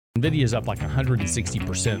NVIDIA is up like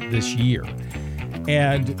 160% this year.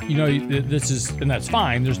 And, and that's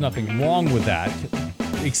fine. There's nothing wrong with that,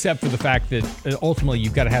 except for the fact that ultimately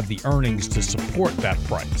you've got to have the earnings to support that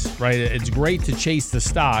price, right? It's great to chase the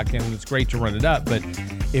stock and it's great to run it up, but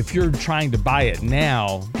if you're trying to buy it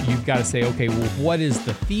now, you've got to say, okay, well, what is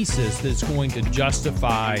the thesis that's going to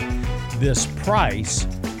justify this price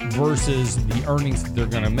versus the earnings that they're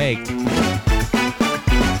going to make?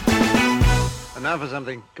 And now for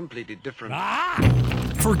something completely different.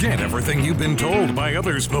 Forget everything you've been told by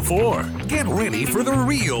others before. Get ready for the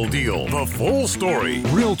real deal, the full story.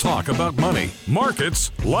 Real talk about money,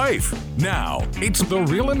 markets, life. Now, it's The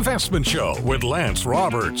Real Investment Show with Lance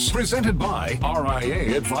Roberts, presented by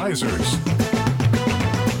RIA Advisors.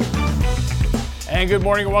 And good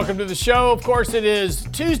morning and welcome to the show. Of course, it is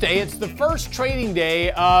Tuesday. It's the first trading day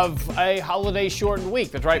of a holiday shortened week.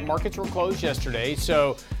 That's right, markets were closed yesterday,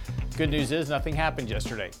 so good news is nothing happened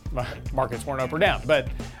yesterday. Markets weren't up or down. But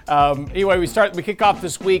anyway, we kick off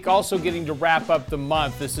this week also getting to wrap up the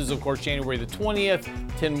month. This is, of course, January the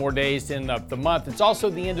 20th, 10 more days to end up the month. It's also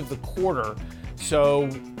the end of the quarter. So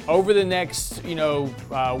over the next,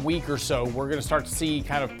 week or so, we're going to start to see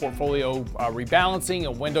kind of portfolio rebalancing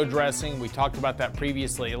and window dressing. We talked about that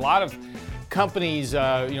previously. A lot of companies,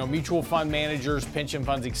 mutual fund managers, pension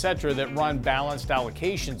funds, et cetera, that run balanced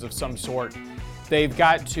allocations of some sort, they've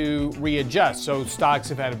got to readjust. So stocks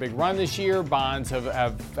have had a big run this year. Bonds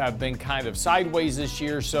have been kind of sideways this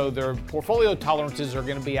year. So their portfolio tolerances are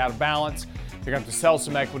going to be out of balance. They're going to have to sell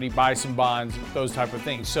some equity, buy some bonds, those type of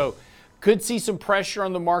things. So could see some pressure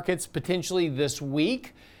on the markets potentially this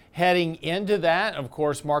week. Heading into that, of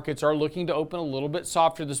course, markets are looking to open a little bit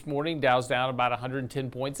softer this morning. Dow's down about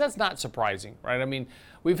 110 points. That's not surprising, right? I mean,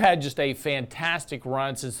 we've had just a fantastic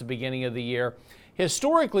run since the beginning of the year.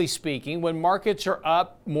 Historically speaking, when markets are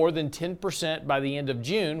up more than 10% by the end of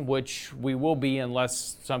June, which we will be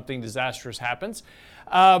unless something disastrous happens,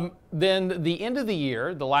 then the end of the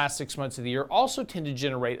year, the last 6 months of the year, also tend to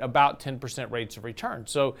generate about 10% rates of return.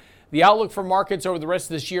 So the outlook for markets over the rest of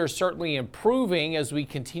this year is certainly improving as we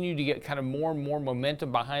continue to get kind of more and more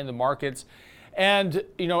momentum behind the markets. And,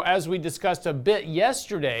 as we discussed a bit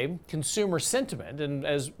yesterday, consumer sentiment, and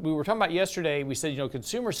as we were talking about yesterday, we said,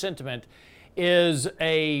 consumer sentiment is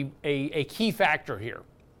a key factor here,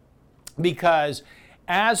 because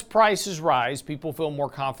as prices rise, people feel more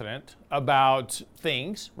confident about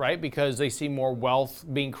things, right? Because they see more wealth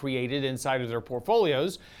being created inside of their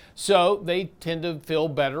portfolios. So they tend to feel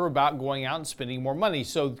better about going out and spending more money.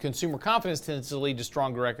 So consumer confidence tends to lead to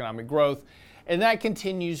stronger economic growth, and that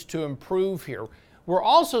continues to improve here. We're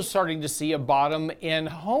also starting to see a bottom in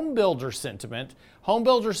home builder sentiment. Home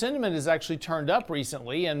builder sentiment has actually turned up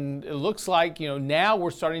recently, and it looks like, now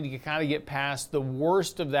we're starting to kind of get past the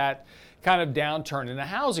worst of that kind of downturn in the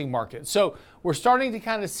housing market. So we're starting to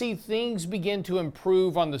kind of see things begin to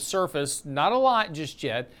improve on the surface. Not a lot just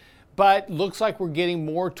yet, but looks like we're getting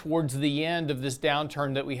more towards the end of this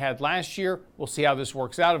downturn that we had last year. We'll see how this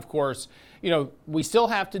works out, of course. We still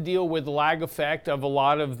have to deal with the lag effect of a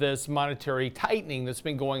lot of this monetary tightening that's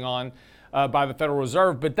been going on by the Federal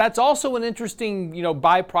Reserve, but that's also an interesting,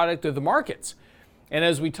 byproduct of the markets. And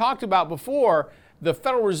as we talked about before, the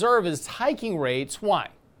Federal Reserve is hiking rates. Why?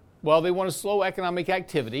 Well, they want to slow economic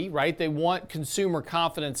activity, right? They want consumer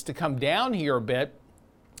confidence to come down here a bit,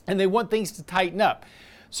 and they want things to tighten up.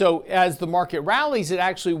 So as the market rallies, it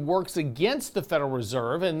actually works against the Federal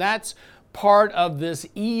Reserve, and that's part of this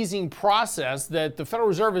easing process that the Federal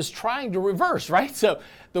Reserve is trying to reverse, right? So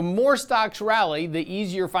the more stocks rally, the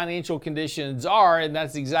easier financial conditions are, and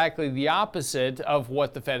that's exactly the opposite of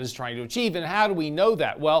what the Fed is trying to achieve. And how do we know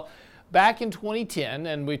that? Well, back in 2010,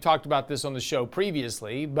 and we talked about this on the show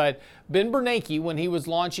previously, but Ben Bernanke, when he was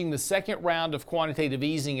launching the second round of quantitative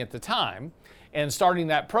easing at the time, and starting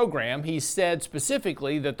that program, he said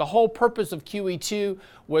specifically that the whole purpose of QE2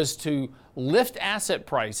 was to lift asset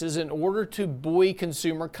prices in order to buoy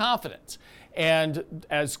consumer confidence. And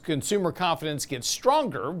as consumer confidence gets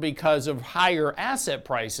stronger because of higher asset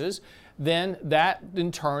prices, then that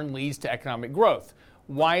in turn leads to economic growth.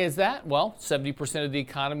 Why is that? Well, 70% of the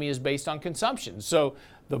economy is based on consumption. So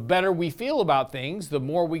the better we feel about things, the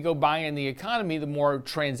more we go buy in the economy, the more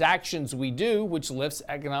transactions we do, which lifts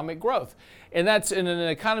economic growth. And that's in an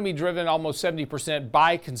economy driven almost 70%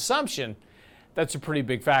 by consumption. That's a pretty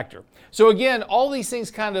big factor. So again, all these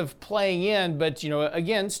things kind of playing in, but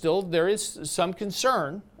again, still there is some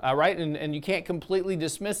concern, right? And you can't completely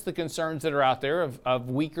dismiss the concerns that are out there of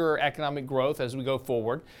weaker economic growth as we go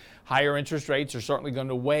forward. Higher interest rates are certainly going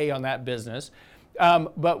to weigh on that business.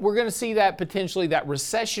 But we're going to see that potentially that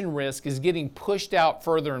recession risk is getting pushed out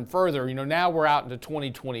further and further. Now we're out into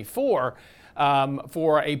 2024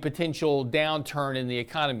 for a potential downturn in the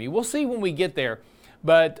economy. We'll see when we get there.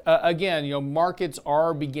 But again, markets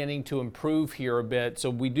are beginning to improve here a bit. So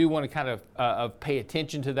we do want to kind of pay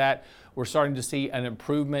attention to that. We're starting to see an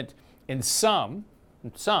improvement in some,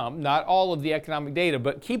 not all of the economic data,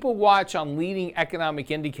 but keep a watch on leading economic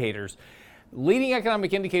indicators. Leading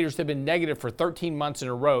economic indicators have been negative for 13 months in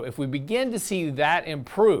a row. If we begin to see that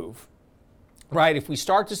improve, right, if we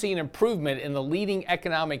start to see an improvement in the leading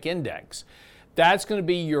economic index, that's going to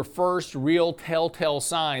be your first real telltale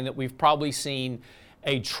sign that we've probably seen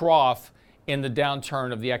a trough in the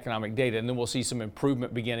downturn of the economic data, and then we'll see some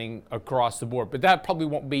improvement beginning across the board. But that probably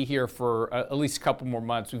won't be here for at least a couple more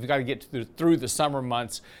months. We've got to get through the summer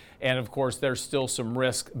months, and of course there's still some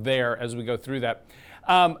risk there as we go through that.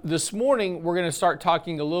 This morning we're going to start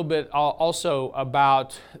talking a little bit also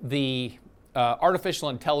about the artificial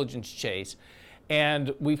intelligence chase,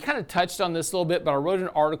 and we've kind of touched on this a little bit, but I wrote an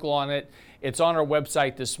article on it. It's on our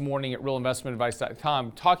website this morning at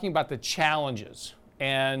realinvestmentadvice.com talking about the challenges.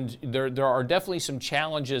 And there are definitely some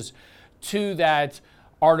challenges to that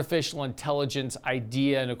artificial intelligence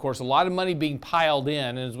idea. And of course, a lot of money being piled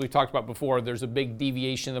in. And as we talked about before, there's a big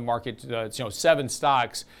deviation in the market. 7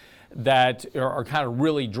 stocks that are kind of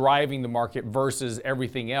really driving the market versus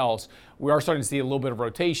everything else. We are starting to see a little bit of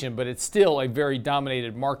rotation, but it's still a very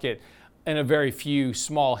dominated market and a very few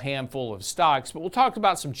small handful of stocks. But we'll talk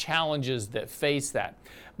about some challenges that face that.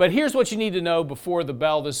 But here's what you need to know before the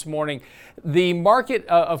bell this morning. The market,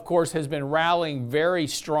 of course, has been rallying very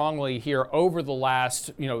strongly here over the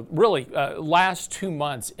last, last 2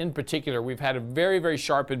 months in particular. We've had a very, very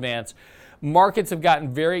sharp advance. Markets have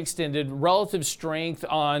gotten very extended. Relative strength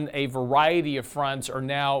on a variety of fronts are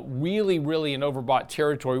now really, really in overbought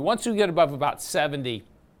territory. Once we get above about 70,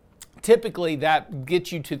 typically that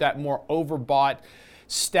gets you to that more overbought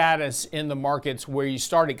status in the markets where you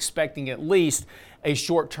start expecting at least a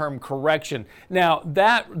short-term correction. Now,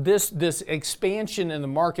 this expansion in the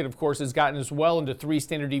market, of course, has gotten us well into 3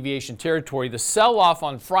 standard deviation territory. The sell-off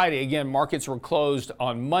on Friday, again, markets were closed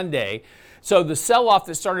on Monday. So the sell-off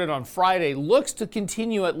that started on Friday looks to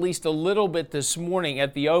continue at least a little bit this morning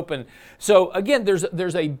at the open. So again,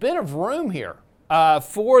 there's a bit of room here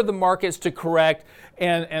for the markets to correct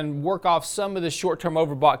and work off some of the short-term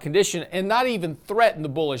overbought condition and not even threaten the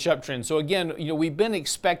bullish uptrend. So again, we've been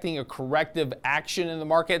expecting a corrective action in the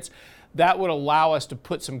markets. That would allow us to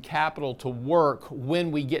put some capital to work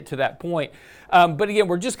when we get to that point. But again,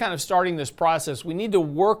 we're just kind of starting this process. We need to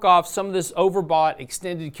work off some of this overbought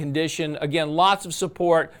extended condition. Again, lots of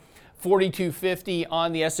support. 4250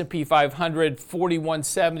 on the S&P 500,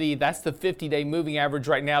 4170. That's the 50-day moving average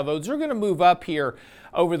right now. Those are going to move up here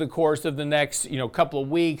over the course of the next couple of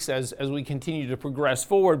weeks as we continue to progress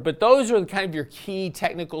forward. But those are kind of your key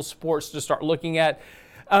technical supports to start looking at.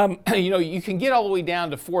 You can get all the way down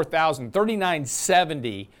to 4,000,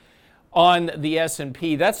 3970 on the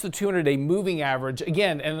S&P. That's the 200-day moving average.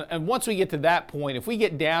 Again, and once we get to that point, if we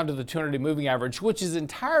get down to the 200-day moving average, which is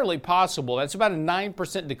entirely possible, that's about a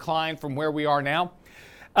 9% decline from where we are now,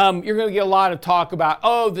 you're going to get a lot of talk about,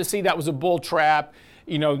 that was a bull trap.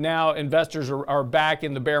 Now investors are back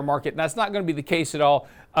in the bear market. And that's not going to be the case at all.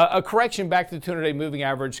 A correction back to the 200-day moving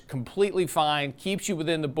average, completely fine, keeps you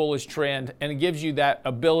within the bullish trend, and it gives you that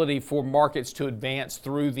ability for markets to advance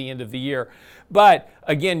through the end of the year. But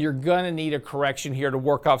again, you're going to need a correction here to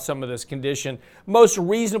work off some of this condition. Most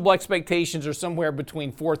reasonable expectations are somewhere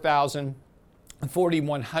between 4,000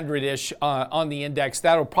 4,100-ish on the index.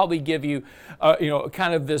 That'll probably give you,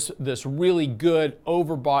 kind of this really good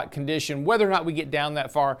overbought condition. Whether or not we get down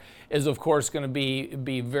that far is, of course, going to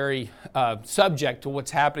be very subject to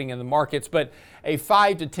what's happening in the markets. But a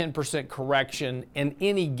 5 to 10% correction in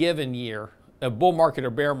any given year, a bull market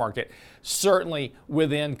or bear market, certainly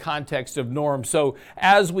within context of norm. So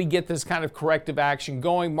as we get this kind of corrective action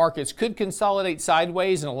going, markets could consolidate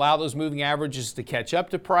sideways and allow those moving averages to catch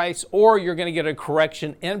up to price, or you're going to get a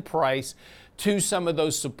correction in price to some of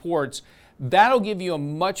those supports. That'll give you a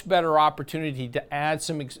much better opportunity to add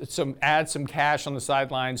some cash on the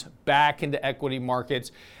sidelines back into equity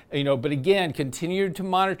markets. But again, continue to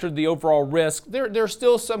monitor the overall risk. There are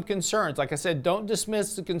still some concerns. Like I said, don't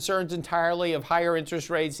dismiss the concerns entirely of higher interest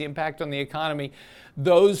rates, the impact on the economy.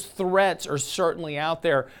 Those threats are certainly out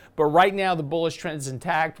there. But right now, the bullish trend is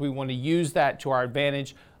intact. We want to use that to our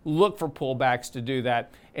advantage. Look for pullbacks to do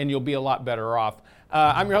that, and you'll be a lot better off.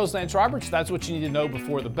 I'm your host, Lance Roberts. That's what you need to know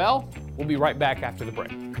before the bell. We'll be right back after the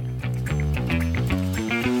break.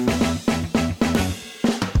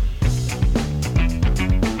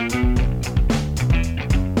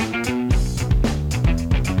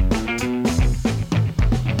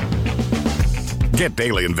 Get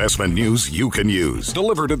daily investment news you can use,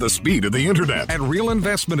 delivered at the speed of the internet at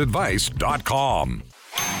realinvestmentadvice.com.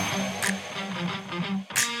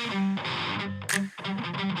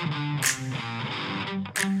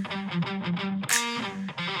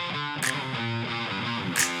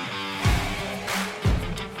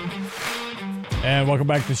 And welcome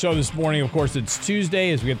back to the show this morning. Of course, it's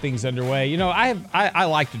Tuesday as we get things underway. You know, I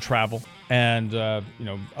like to travel, and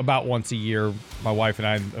about once a year, my wife and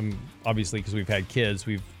I, obviously because we've had kids,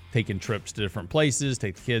 we've taken trips to different places,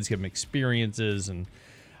 take the kids, give them experiences, and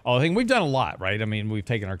all the things. We've done a lot, right? I mean, we've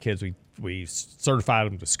taken our kids, we certified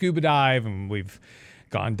them to scuba dive, and we've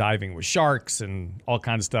gone diving with sharks and all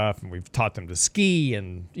kinds of stuff, and we've taught them to ski,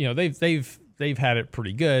 and they've had it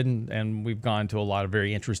pretty good, and we've gone to a lot of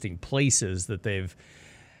very interesting places that they've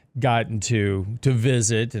gotten to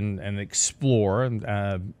visit and explore,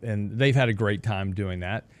 and they've had a great time doing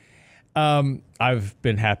that. I've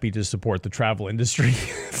been happy to support the travel industry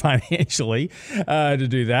financially to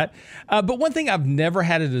do that. But one thing I've never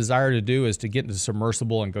had a desire to do is to get into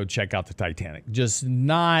submersible and go check out the Titanic.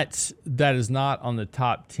 That is not on the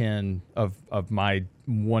top 10 of my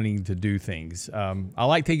wanting to do things. I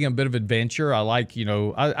like taking a bit of adventure. I like,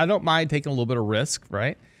 I don't mind taking a little bit of risk,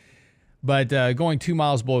 right? But going 2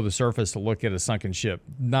 miles below the surface to look at a sunken ship,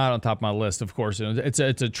 not on top of my list, of course. It's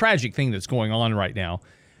a tragic thing that's going on right now.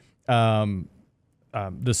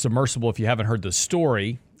 The submersible, if you haven't heard the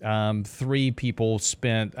story, 3 people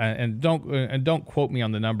spent, and don't quote me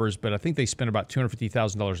on the numbers, but I think they spent about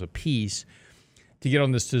 $250,000 a piece to get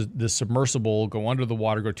on this submersible, go under the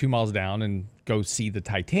water, go 2 miles down, and go see the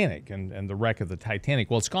Titanic and the wreck of the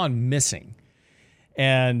Titanic. Well, it's gone missing,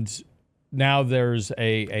 and now there's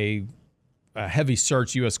a heavy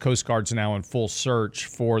search. U.S. Coast Guard's now in full search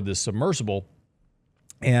for the submersible,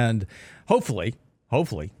 and hopefully,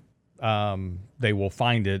 they will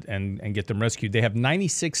find it and get them rescued. They have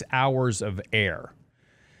 96 hours of air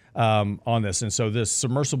on this. And so this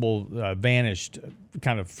submersible vanished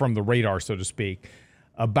kind of from the radar, so to speak,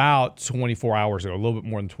 about 24 hours ago, a little bit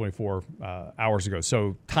more than 24 hours ago.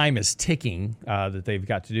 So time is ticking that they've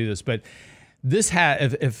got to do this. But this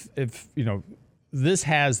this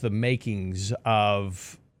has the makings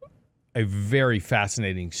of a very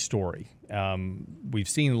fascinating story. We've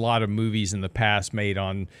seen a lot of movies in the past made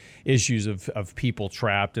on issues of people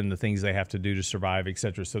trapped and the things they have to do to survive, et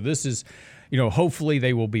cetera. So this is, hopefully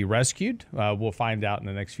they will be rescued. We'll find out in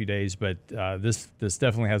the next few days, but this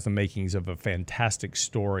definitely has the makings of a fantastic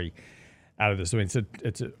story out of this. I mean,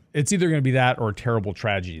 it's either going to be that or a terrible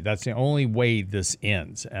tragedy. That's the only way this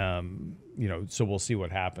ends. So we'll see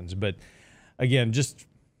what happens. But again, just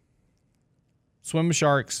swim with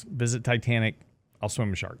sharks, visit Titanic. I'll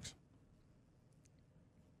swim with sharks.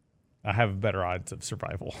 I have better odds of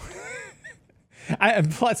survival.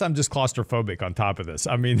 Plus, I'm just claustrophobic on top of this.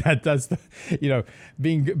 I mean, that's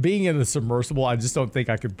being in a submersible, I just don't think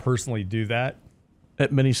I could personally do that.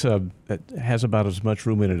 That mini sub has about as much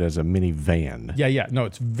room in it as a minivan. Yeah. No,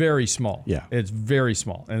 it's very small. Yeah. It's very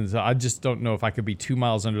small. And so I just don't know if I could be 2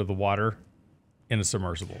 miles under the water in a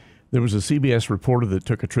submersible. There was a CBS reporter that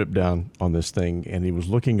took a trip down on this thing, and he was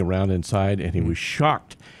looking around inside, and he was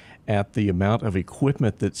shocked at the amount of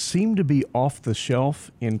equipment that seemed to be off the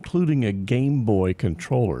shelf, including a Game Boy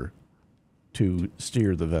controller to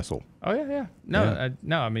steer the vessel. Oh, yeah.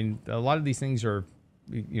 No, I mean, a lot of these things are,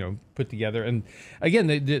 put together. And again,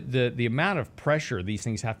 the amount of pressure these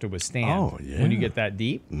things have to withstand when you get that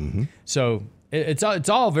deep. Mm-hmm. So it's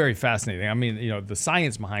all very fascinating. I mean, the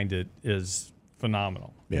science behind it is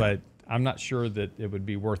phenomenal. Yeah. But I'm not sure that it would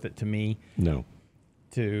be worth it to me. No.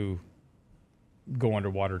 To go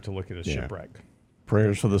underwater to look at a shipwreck.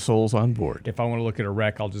 Prayers for the souls on board. If I want to look at a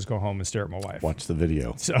wreck, I'll just go home and stare at my wife. Watch the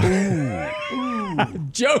video. So,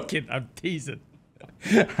 I'm joking. I'm teasing.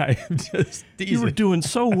 I am just teasing. You were doing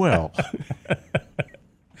so well.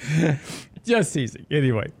 Just teasing.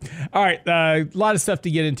 Anyway. All right. A lot of stuff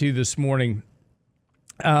to get into this morning.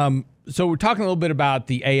 So we're talking a little bit about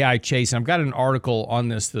the AI chase. And I've got an article on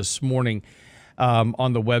this morning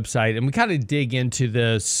on the website, and we kind of dig into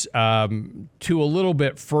this to a little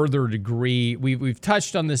bit further degree. We've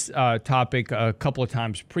touched on this topic a couple of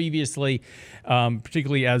times previously,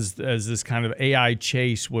 particularly as this kind of AI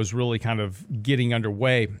chase was really kind of getting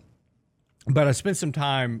underway. But I spent some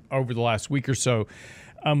time over the last week or so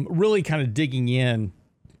really kind of digging in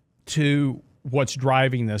to what's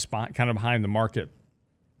driving this kind of behind the market.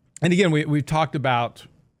 And again, we've talked about,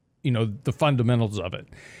 the fundamentals of it.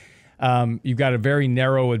 You've got a very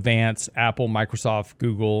narrow advance, Apple, Microsoft,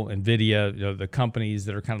 Google, NVIDIA, the companies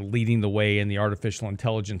that are kind of leading the way in the artificial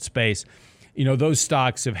intelligence space. those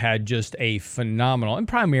stocks have had just a phenomenal, and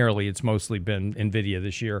primarily it's mostly been NVIDIA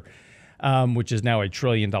this year, which is now a $1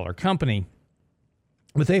 trillion company.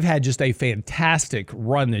 But they've had just a fantastic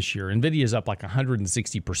run this year. NVIDIA's up like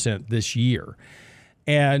 160% this year.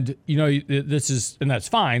 And, that's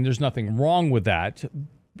fine. There's nothing wrong with that,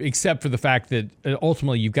 except for the fact that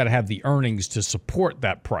ultimately you've got to have the earnings to support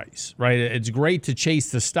that price, right? It's great to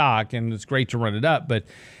chase the stock and it's great to run it up, but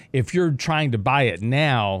if you're trying to buy it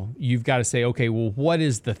now, you've got to say, okay, well, what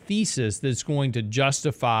is the thesis that's going to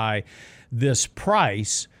justify this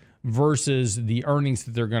price versus the earnings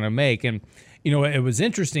that they're going to make? And, it was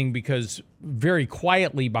interesting because very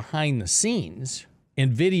quietly behind the scenes,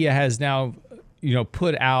 NVIDIA has now,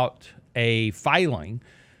 put out a filing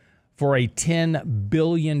for a $10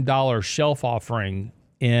 billion shelf offering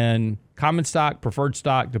in common stock, preferred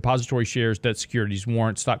stock, depository shares, debt securities,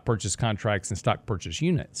 warrants, stock purchase contracts, and stock purchase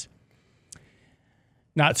units.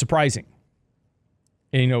 Not surprising.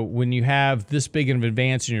 And, when you have this big of an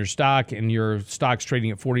advance in your stock and your stock's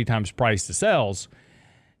trading at 40 times price to sales,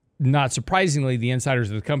 not surprisingly, the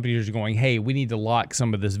insiders of the company are going, hey, we need to lock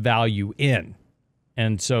some of this value in.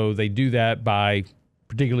 And so they do that by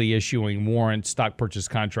particularly issuing warrants, stock purchase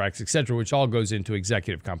contracts, et cetera, which all goes into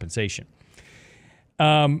executive compensation.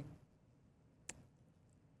 So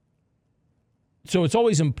it's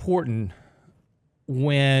always important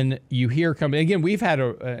when you hear company. Again, we've had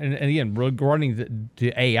regarding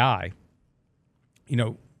to AI,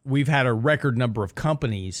 we've had a record number of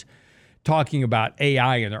companies talking about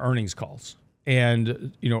AI in their earnings calls.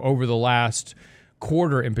 And, over the last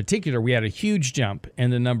quarter in particular, we had a huge jump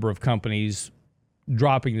in the number of companies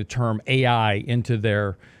dropping the term AI into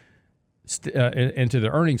their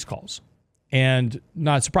earnings calls. And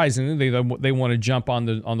not surprisingly, they want to jump on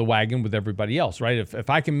the wagon with everybody else, right?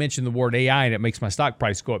 If I can mention the word AI and it makes my stock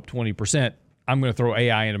price go up 20%, I'm going to throw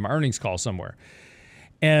AI into my earnings call somewhere.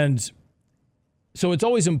 And so it's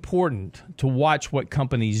always important to watch what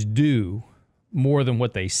companies do more than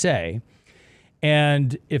what they say.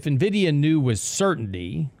 And if NVIDIA knew with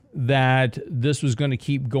certainty that this was going to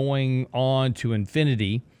keep going on to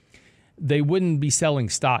infinity, they wouldn't be selling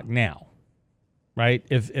stock now, right?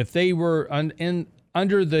 If they were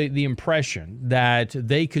under the impression that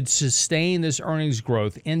they could sustain this earnings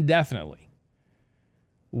growth indefinitely,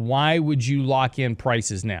 why would you lock in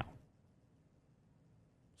prices now?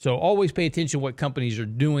 So always pay attention to what companies are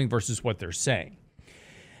doing versus what they're saying.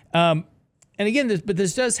 And again,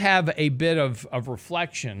 this does have a bit of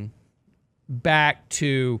reflection back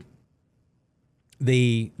to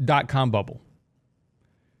the dot-com bubble.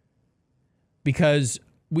 Because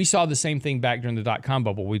we saw the same thing back during the dot-com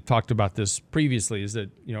bubble. We talked about this previously, is that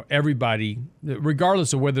everybody,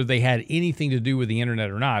 regardless of whether they had anything to do with the internet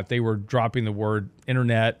or not, they were dropping the word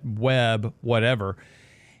internet, web, whatever,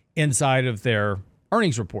 inside of their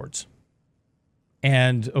earnings reports.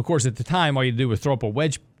 And of course, at the time, all you do was throw up a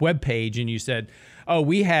web page and you said, oh,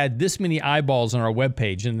 we had this many eyeballs on our web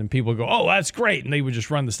page. And then people go, oh, that's great. And they would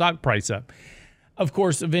just run the stock price up. Of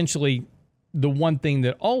course, eventually, the one thing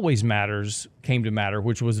that always came to matter,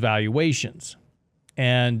 which was valuations.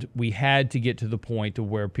 And we had to get to the point to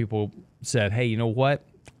where people said, hey, you know what?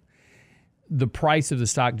 The price of the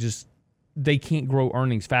stock they can't grow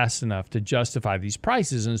earnings fast enough to justify these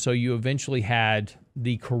prices. And so you eventually had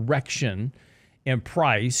the correction in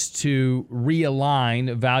price to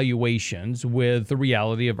realign valuations with the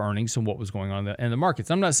reality of earnings and what was going on in the markets.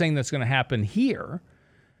 I'm not saying that's going to happen here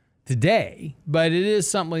today, but it is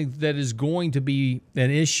something that is going to be an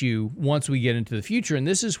issue once we get into the future. And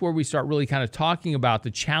this is where we start really kind of talking about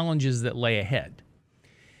the challenges that lay ahead.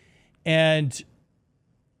 And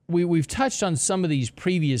we've touched on some of these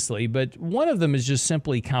previously, but one of them is just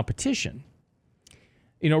simply competition.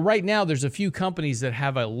 Right now there's a few companies that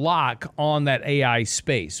have a lock on that AI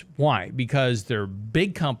space. Why? Because they're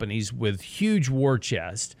big companies with huge war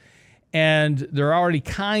chest, and they're already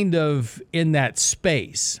kind of in that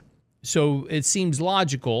space. So it seems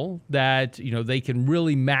logical that, they can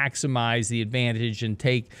really maximize the advantage and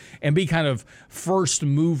be kind of first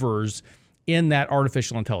movers in that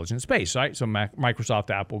artificial intelligence space, right? So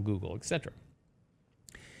Microsoft, Apple, Google, etc.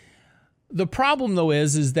 The problem, though,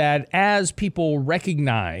 is that as people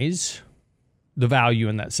recognize the value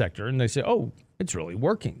in that sector and they say, oh, it's really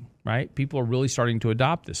working, right? People are really starting to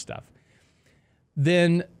adopt this stuff.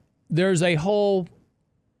 Then there's a whole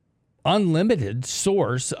unlimited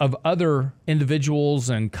source of other individuals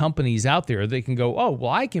and companies out there that can go, oh,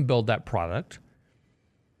 well, I can build that product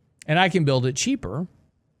and I can build it cheaper.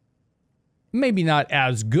 Maybe not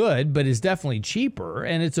as good, but it's definitely cheaper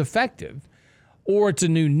and it's effective. or it's a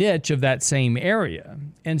new niche of that same area.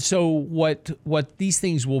 And so what these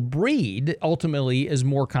things will breed ultimately is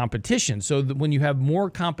more competition. So that when you have more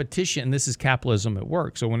competition, this is capitalism at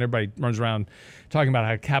work. So when everybody runs around talking about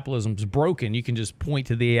how capitalism's broken, you can just point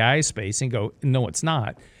to the AI space and go, no, it's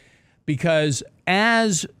not. Because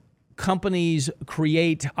as companies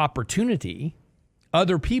create opportunity,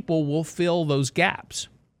 other people will fill those gaps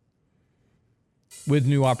with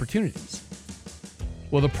new opportunities.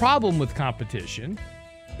 Well, the problem with competition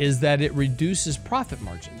is that it reduces profit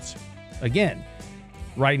margins. Again,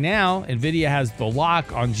 right now, NVIDIA has the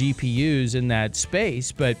lock on GPUs in that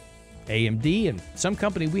space, but AMD and some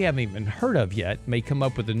company we haven't even heard of yet may come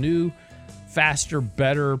up with a new, faster,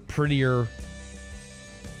 better, prettier,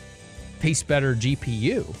 tastes better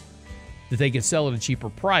GPU that they can sell at a cheaper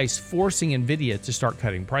price, forcing NVIDIA to start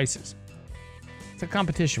cutting prices. That's how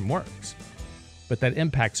competition works, but that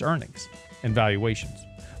impacts earnings and valuations.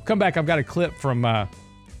 Come back, I've got a clip from a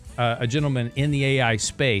gentleman in the AI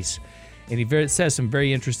space, and he says some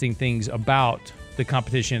very interesting things about the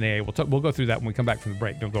competition in AI. We'll go through that when we come back from the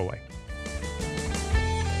break. Don't go away.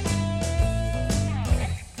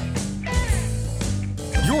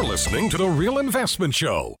 You're listening to The Real Investment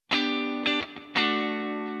Show.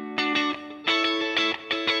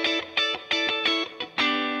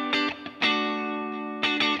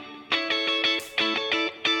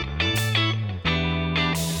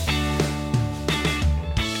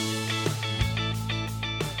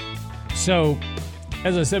 So,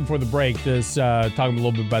 as I said before the break, talking a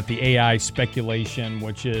little bit about the AI speculation,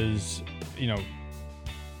 which is,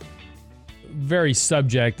 very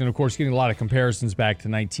subject, and of course, getting a lot of comparisons back to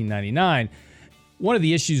 1999. One of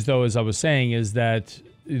the issues, though, as I was saying, is that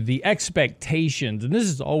the expectations, and this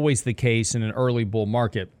is always the case in an early bull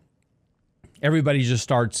market, everybody just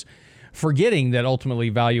starts forgetting that ultimately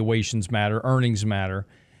valuations matter, earnings matter,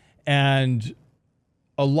 and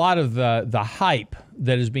a lot of the hype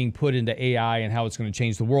that is being put into AI and how it's going to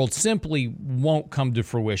change the world simply won't come to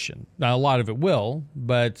fruition. Now, a lot of it will,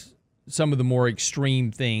 but some of the more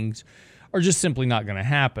extreme things are just simply not going to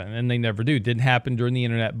happen, and they never do. It didn't happen during the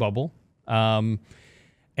internet bubble, and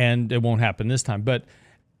it won't happen this time. But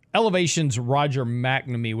Elevation's Roger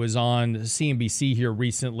McNamee was on CNBC here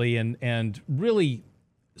recently and really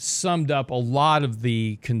summed up a lot of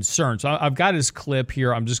the concerns. I've got his clip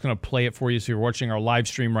here. I'm just going to play it for you. So you're watching our live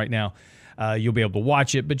stream right now. You'll be able to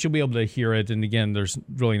watch it, but you'll be able to hear it. And again, there's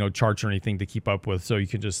really no charts or anything to keep up with, so you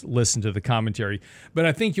can just listen to the commentary. But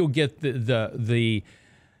I think you'll get the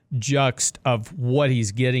juxt of what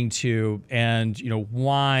he's getting to, and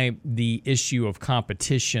why the issue of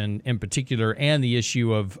competition in particular and the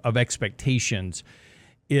issue of expectations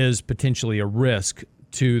is potentially a risk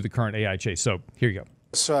to the current AI chase. So here you go.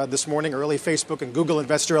 This morning, early Facebook and Google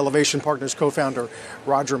Investor Elevation Partners co-founder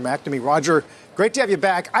Roger McNamee. Roger, great to have you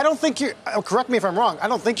back. I don't think correct me if I'm wrong, I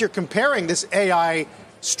don't think you're comparing this AI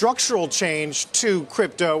structural change to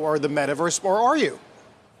crypto or the metaverse, or are you?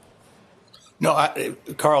 No,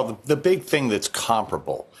 Carl, the big thing that's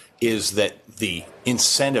comparable is that the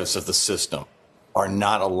incentives of the system are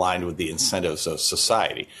not aligned with the incentives of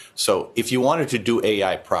society. So if you wanted to do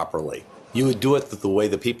AI properly, you would do it the way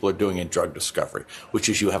that people are doing in drug discovery, which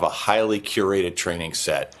is you have a highly curated training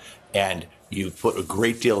set and you put a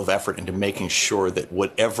great deal of effort into making sure that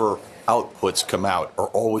whatever outputs come out are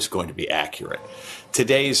always going to be accurate.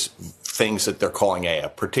 Today's things that they're calling AI,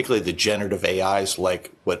 particularly the generative AIs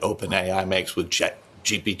like what OpenAI makes with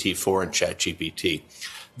GPT-4 and ChatGPT,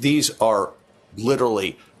 these are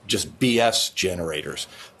literally just BS generators.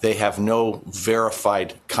 They have no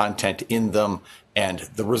verified content in them, and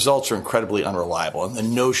the results are incredibly unreliable. And the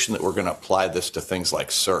notion that we're going to apply this to things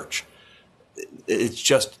like search,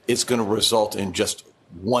 it's going to result in just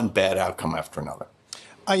one bad outcome after another.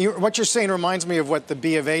 What you're saying reminds me of what the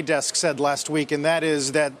B of A desk said last week, and that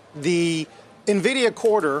is that the NVIDIA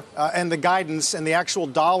quarter and the guidance and the actual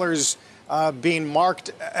dollars being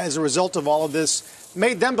marked as a result of all of this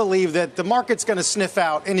made them believe that the market's going to sniff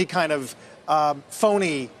out any kind of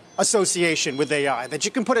phony association with AI, that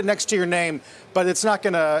you can put it next to your name, but it's not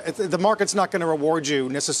going to, the market's not going to reward you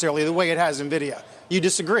necessarily the way it has NVIDIA. You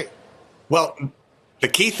disagree? Well, the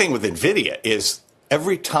key thing with NVIDIA is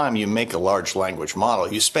every time you make a large language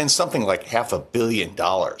model, you spend something like $500 million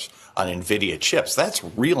on NVIDIA chips. That's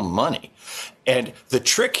real money. And the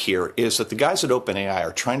trick here is that the guys at OpenAI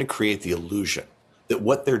are trying to create the illusion that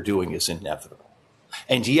what they're doing is inevitable.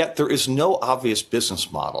 And yet there is no obvious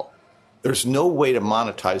business model. There's no way to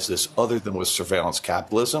monetize this other than with surveillance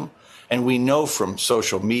capitalism. And we know from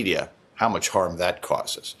social media how much harm that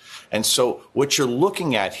causes. And so what you're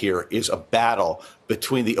looking at here is a battle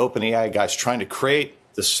between the OpenAI guys trying to create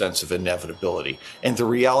the sense of inevitability and the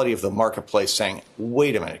reality of the marketplace saying,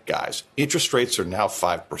 wait a minute, guys, interest rates are now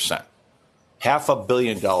 5%. $500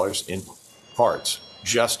 million in parts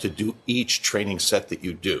just to do each training set that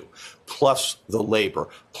you do, plus the labor,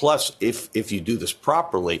 plus if you do this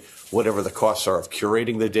properly, whatever the costs are of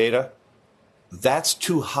curating the data, that's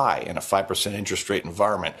too high in a 5% interest rate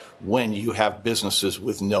environment when you have businesses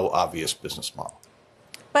with no obvious business model.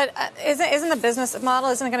 But isn't the business model,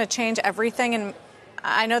 isn't it going to change everything? And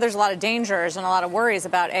I know there's a lot of dangers and a lot of worries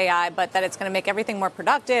about AI, but that it's going to make everything more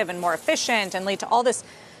productive and more efficient and lead to all this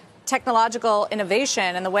technological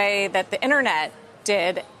innovation and the way that the internet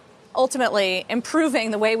did, ultimately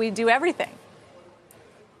improving the way we do everything.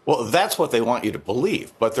 Well, that's what they want you to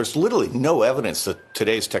believe, but there's literally no evidence that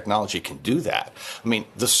today's technology can do that. I mean,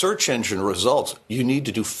 the search engine results, you need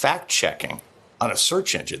to do fact checking on a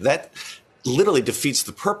search engine. That literally defeats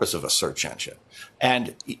the purpose of a search engine.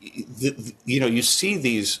 And, you see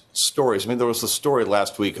these stories. I mean, there was the story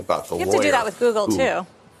last week about the lawyer. You have to do that with Google, too.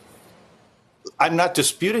 I'm not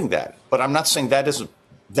disputing that, but I'm not saying that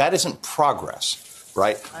isn't progress,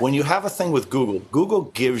 right? When you have a thing with Google, Google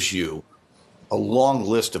gives you a long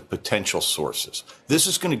list of potential sources. This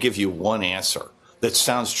is going to give you one answer that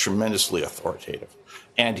sounds tremendously authoritative.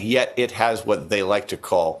 And yet it has what they like to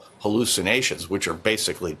call hallucinations, which are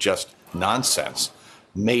basically just nonsense,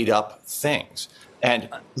 made up things. And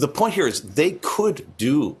the point here is they could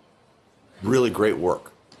do really great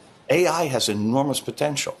work. AI has enormous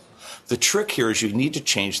potential. The trick here is you need to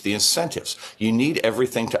change the incentives. You need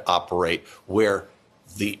everything to operate where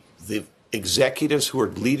the executives who are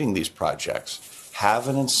leading these projects have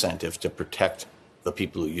an incentive to protect the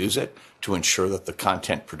people who use it, to ensure that the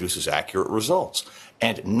content produces accurate results.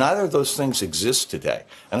 And neither of those things exist today.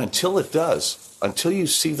 And until it does, until you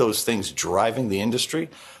see those things driving the industry,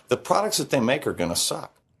 the products that they make are going to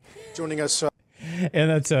suck. Joining us. And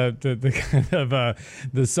that's the kind of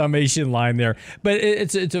the summation line there. But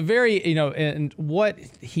it's a very, and what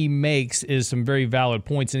he makes is some very valid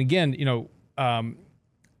points. And again,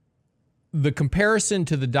 the comparison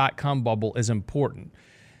to the dot-com bubble is important.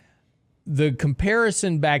 The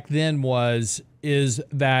comparison back then is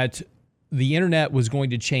that the internet was going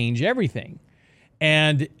to change everything.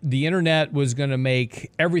 And the internet was going to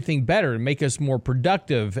make everything better, make us more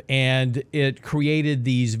productive. And it created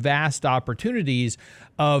these vast opportunities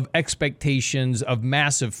of expectations of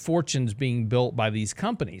massive fortunes being built by these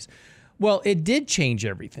companies. Well, it did change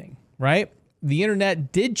everything, right? The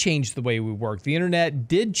internet did change the way we work. The internet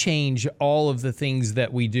did change all of the things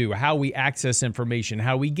that we do, how we access information,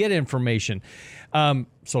 how we get information.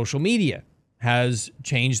 Social media has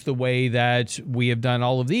changed the way that we have done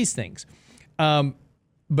all of these things.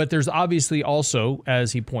 But there's obviously also,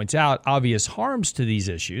 as he points out, obvious harms to these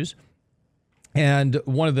issues. And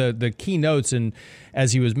one of the key notes, and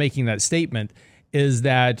as he was making that statement, is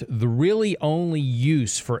that the really only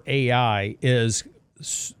use for AI is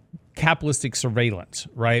capitalistic surveillance,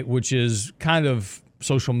 right? Which is kind of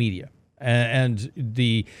social media. And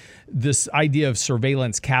this idea of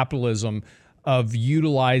surveillance capitalism, of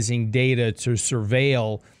utilizing data to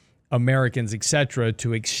surveil Americans, et cetera,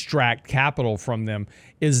 to extract capital from them,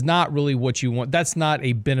 is not really what you want. That's not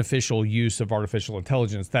a beneficial use of artificial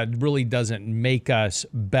intelligence. That really doesn't make us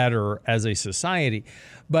better as a society.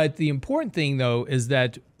 But the important thing, though, is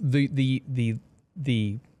that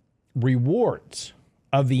the rewards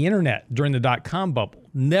of the internet during the dot-com bubble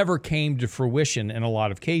never came to fruition in a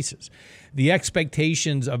lot of cases. The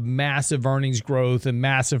expectations of massive earnings growth and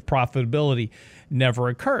massive profitability never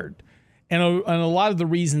occurred. And a lot of the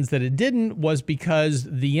reasons that it didn't was because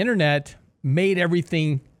the internet made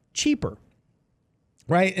everything cheaper,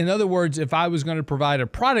 right? In other words, if I was going to provide a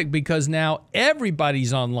product, because now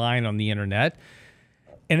everybody's online on the internet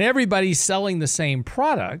and everybody's selling the same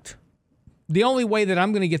product, the only way that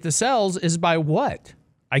I'm going to get the sales is by what?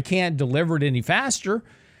 I can't deliver it any faster.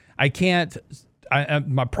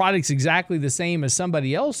 My product's exactly the same as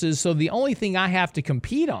somebody else's. So the only thing I have to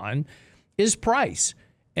compete on is price.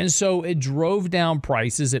 And so it drove down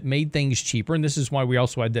prices. It made things cheaper. And this is why we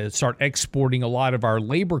also had to start exporting a lot of our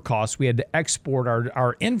labor costs. We had to export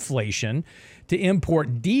our inflation to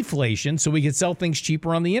import deflation so we could sell things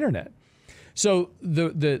cheaper on the internet. So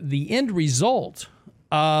the end result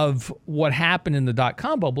of what happened in the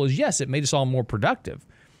dot-com bubble is, yes, it made us all more productive,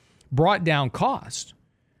 brought down cost,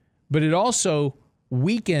 but it also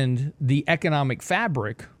weakened the economic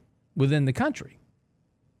fabric within the country.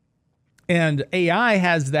 And AI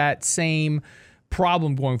has that same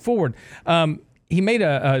problem going forward. He made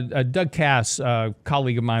a Doug Cass,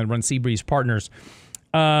 colleague of mine, runs Seabreeze Partners,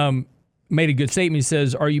 made a good statement. He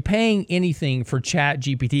says, are you paying anything for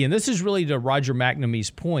ChatGPT? And this is really to Roger McNamee's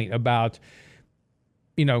point about,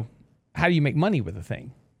 how do you make money with a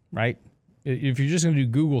thing, right? If you're just going to do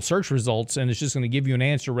Google search results and it's just going to give you an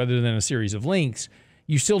answer rather than a series of links,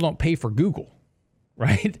 you still don't pay for Google,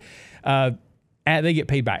 right? They get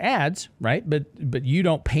paid by ads, right? But you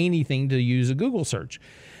don't pay anything to use a Google search.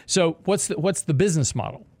 So what's the business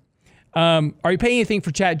model? Are you paying anything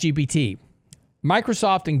for ChatGPT?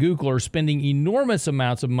 Microsoft and Google are spending enormous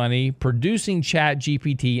amounts of money producing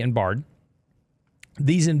ChatGPT and Bard.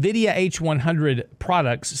 These NVIDIA H100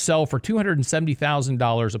 products sell for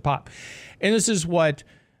 $270,000 a pop. And this is what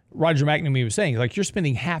Roger McNamee was saying. Like, you're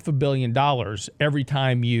spending $500 million every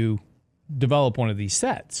time you develop one of these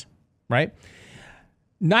sets, right?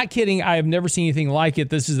 Not kidding. I have never seen anything like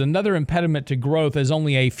it. This is another impediment to growth, as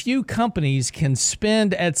only a few companies can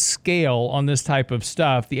spend at scale on this type of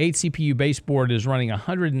stuff. The 8 CPU baseboard is running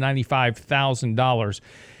 $195,000.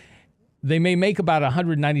 They may make about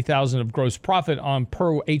 $190,000 of gross profit on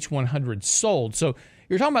per H100 sold. So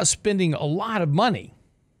you're talking about spending a lot of money,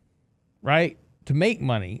 right, to make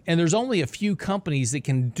money. And there's only a few companies that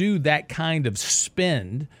can do that kind of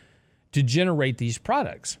spend to generate these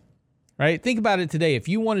products. Right? Think about it today. If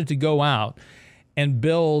you wanted to go out and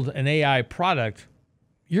build an AI product,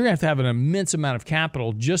 you're going to have an immense amount of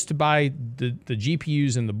capital just to buy the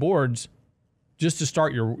GPUs and the boards just to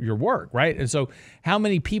start your work, right? And so how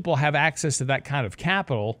many people have access to that kind of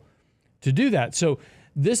capital to do that? So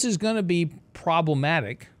this is going to be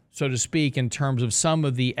problematic, so to speak, in terms of some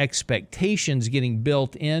of the expectations getting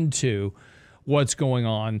built into what's going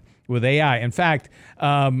on with AI. In fact,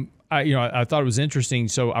 I thought it was interesting.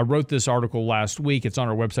 So I wrote this article last week. It's on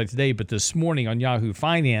our website today. But this morning on Yahoo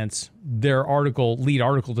Finance, their lead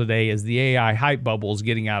article today is the AI hype bubble is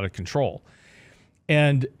getting out of control.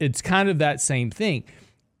 And it's kind of that same thing.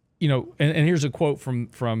 And here's a quote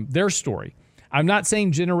from their story. I'm not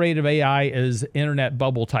saying generative AI is internet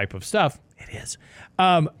bubble type of stuff. It is.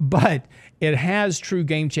 But it has true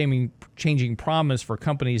game-changing promise for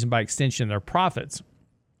companies and by extension their profits.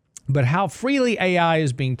 But how freely AI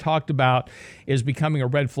is being talked about is becoming a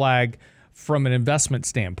red flag from an investment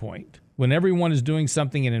standpoint. When everyone is doing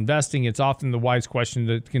something and investing, it's often the wise question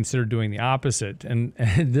to consider doing the opposite. And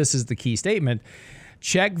this is the key statement.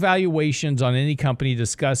 Check valuations on any company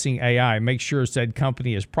discussing AI. Make sure said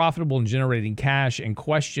company is profitable and generating cash, and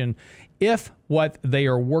question if what they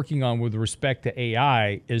are working on with respect to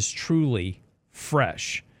AI is truly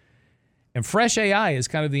fresh. And fresh AI is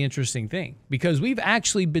kind of the interesting thing because we've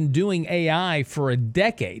actually been doing AI for a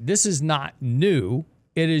decade. This is not new.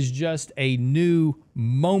 It is just a new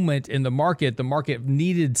moment in the market. The market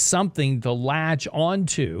needed something to latch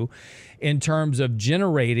onto in terms of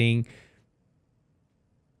generating,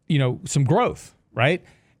 some growth, right?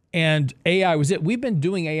 And AI was it. We've been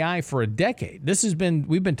doing AI for a decade.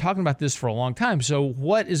 We've been talking about this for a long time. So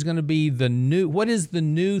what is going to be what is the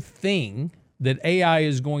new thing that AI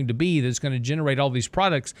is going to be that's going to generate all these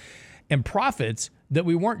products and profits that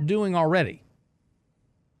we weren't doing already?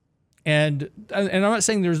 And I'm not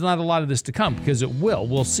saying there's not a lot of this to come, because it will.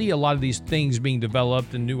 We'll see a lot of these things being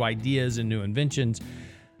developed and new ideas and new inventions.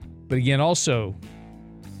 But again, also,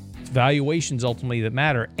 it's valuations ultimately that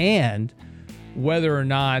matter, and whether or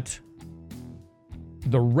not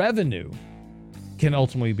the revenue can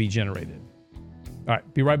ultimately be generated. All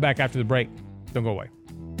right, be right back after the break. Don't go away.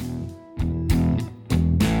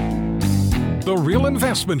 The Real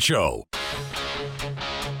Investment Show.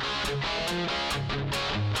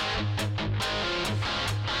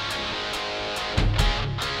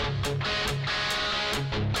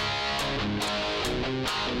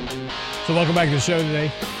 So welcome back to the show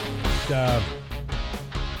today.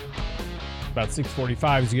 About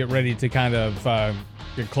 6:45 as we get ready to kind of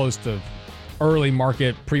get close to early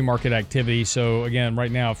market, pre-market activity. So again,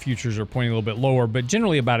 right now futures are pointing a little bit lower, but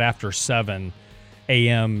generally about after 7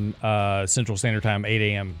 a.m. Central Standard Time, 8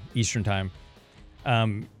 a.m. Eastern Time,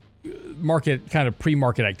 market kind of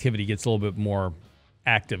pre-market activity gets a little bit more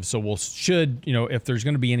active. So if there's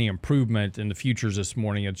going to be any improvement in the futures this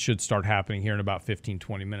morning, it should start happening here in about 15,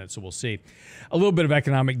 20 minutes. So we'll see. A little bit of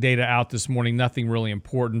economic data out this morning, nothing really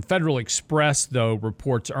important. Federal Express, though,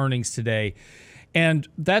 reports earnings today. And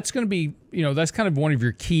that's going to be, that's kind of one of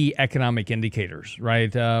your key economic indicators,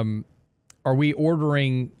 right? Are we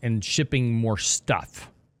ordering and shipping more stuff?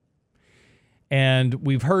 And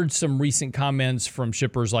we've heard some recent comments from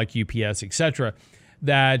shippers like UPS, et cetera,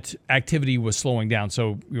 that activity was slowing down.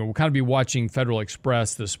 So we'll kind of be watching Federal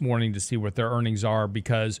Express this morning to see what their earnings are,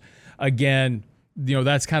 because again,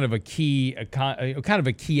 that's kind of a key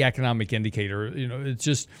economic indicator. It's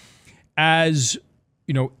just as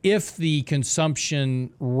if the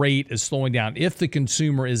consumption rate is slowing down, if the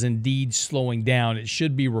consumer is indeed slowing down, it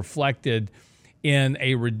should be reflected in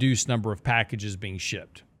a reduced number of packages being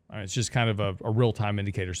shipped. It's just kind of a real-time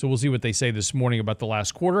indicator. So we'll see what they say this morning about the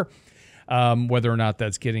last quarter, whether or not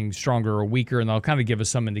that's getting stronger or weaker, and they'll kind of give us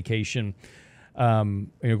some indication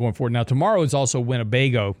going forward. Now, tomorrow is also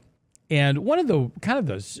Winnebago, and one of the kind of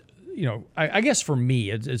those, I guess for me,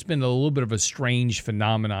 it's been a little bit of a strange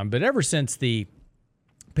phenomenon, but ever since the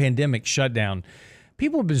pandemic shutdown,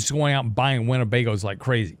 people have been just going out and buying Winnebagos like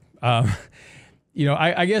crazy.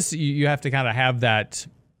 I guess you have to kind of have that,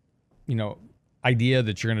 idea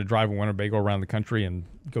that you're going to drive a Winnebago around the country and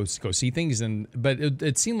go see things. But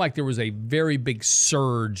it seemed like there was a very big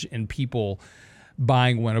surge in people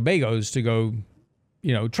buying Winnebagos to go,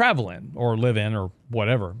 travel in or live in or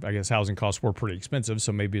whatever. I guess housing costs were pretty expensive,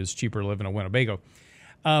 so maybe it's cheaper to live in a Winnebago.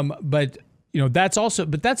 But that's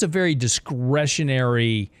a very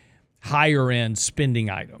discretionary, higher end spending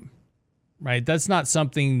item, right? That's not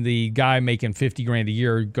something the guy making $50,000 a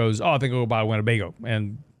year goes, I think I'll go buy a Winnebago,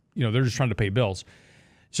 and they're just trying to pay bills.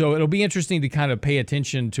 So it'll be interesting to kind of pay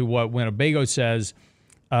attention to what Winnebago says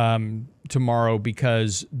tomorrow,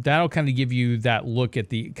 because that'll kind of give you that look at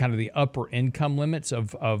the kind of the upper income limits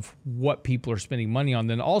of what people are spending money on.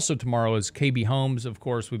 Then also tomorrow is KB Homes. Of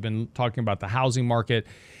course, we've been talking about the housing market.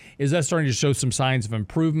 Is that starting to show some signs of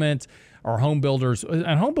improvement? Our home builders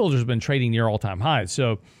have been trading near all-time highs.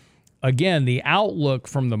 So again, the outlook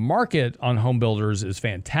from the market on home builders is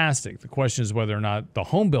fantastic. The question is whether or not the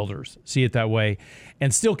home builders see it that way.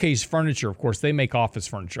 And Steelcase Furniture, of course, they make office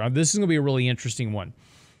furniture. This is going to be a really interesting one,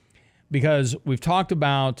 because we've talked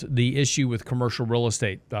about the issue with commercial real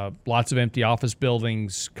estate. Lots of empty office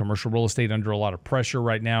buildings, commercial real estate under a lot of pressure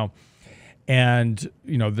right now. And,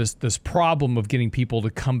 this problem of getting people to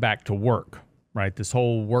come back to work, right? This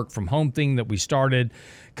whole work from home thing that we started,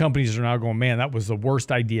 companies are now going, man, that was the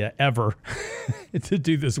worst idea ever to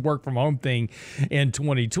do this work from home thing in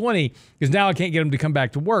 2020, because now I can't get them to come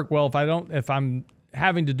back to work. Well, if I'm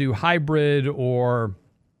having to do hybrid or,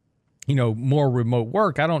 more remote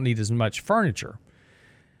work, I don't need as much furniture.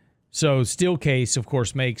 So Steelcase, of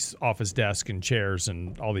course, makes office desks and chairs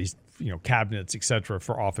and all these, cabinets, et cetera,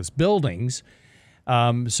 for office buildings.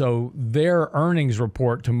 So their earnings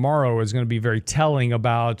report tomorrow is going to be very telling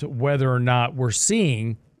about whether or not we're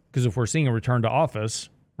seeing, because if we're seeing a return to office,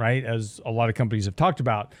 right, as a lot of companies have talked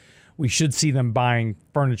about, we should see them buying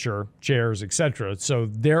furniture, chairs, et cetera. So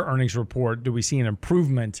their earnings report, do we see an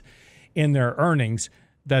improvement in their earnings?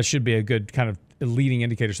 That should be a good kind of leading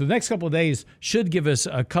indicator. So the next couple of days should give us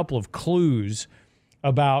a couple of clues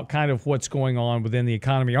about kind of what's going on within the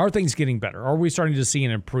economy. Are things getting better? Are we starting to see an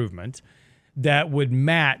improvement that would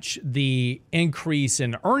match the increase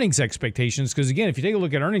in earnings expectations? Because again, if you take a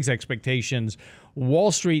look at earnings expectations,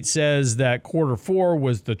 Wall Street says that quarter four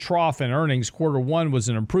was the trough in earnings. Quarter one was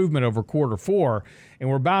an improvement over quarter four. And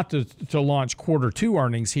we're about to launch quarter two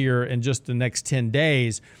earnings here in just the next 10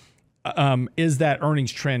 days. Is that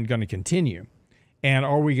earnings trend going to continue? And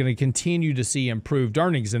are we going to continue to see improved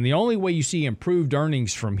earnings? And the only way you see improved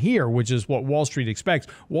earnings from here, which is what Wall Street expects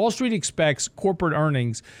corporate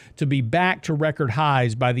earnings to be back to record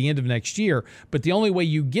highs by the end of next year. But the only way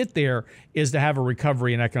you get there is to have a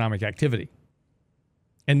recovery in economic activity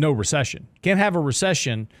and no recession. Can't have a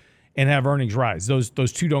recession and have earnings rise. Those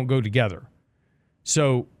two don't go together.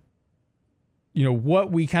 So,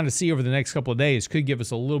 what we kind of see over the next couple of days could give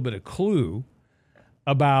us a little bit of clue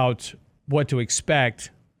about what to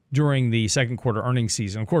expect during the second quarter earnings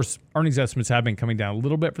season. Of course, earnings estimates have been coming down a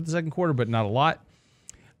little bit for the second quarter, but not a lot.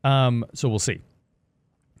 So we'll see.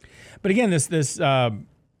 But again, this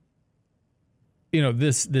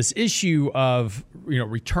issue of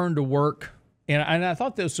return to work, and I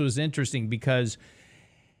thought this was interesting because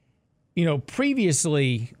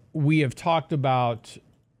previously we have talked about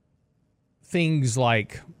things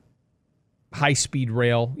like high-speed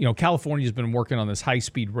rail. California's been working on this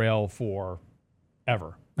high-speed rail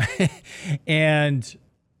forever. And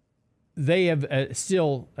they have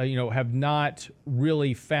still, have not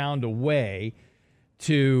really found a way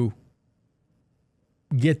to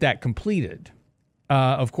get that completed.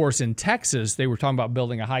 Of course, in Texas, they were talking about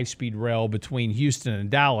building a high-speed rail between Houston and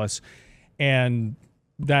Dallas, and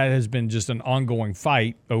that has been just an ongoing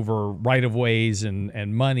fight over right-of-ways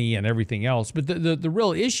and money and everything else. But the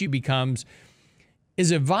real issue becomes,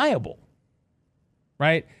 is it viable,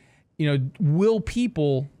 right? Will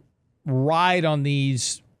people ride on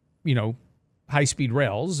these, high-speed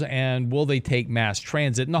rails, and will they take mass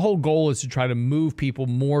transit? And the whole goal is to try to move people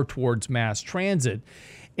more towards mass transit.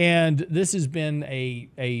 And this has been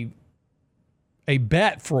a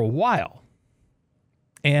bet for a while.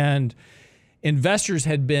 And investors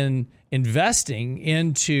had been investing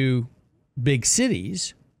into big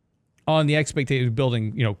cities on the expectation of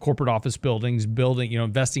building, corporate office buildings,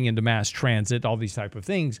 investing into mass transit, all these type of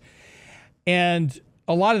things. And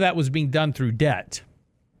a lot of that was being done through debt.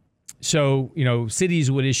 So, cities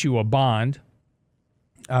would issue a bond.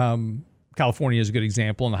 California is a good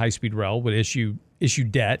example, and the high-speed rail would issue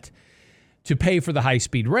debt to pay for the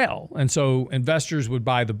high-speed rail. And so investors would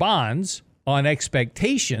buy the bonds on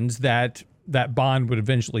expectations that that bond would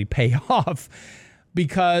eventually pay off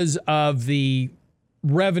because of the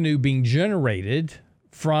revenue being generated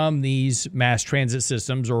from these mass transit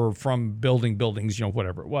systems or from building buildings,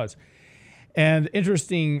 whatever it was. And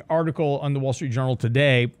interesting article on the Wall Street Journal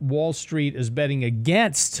today, Wall Street is betting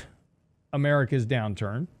against America's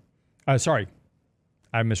downturn. Sorry,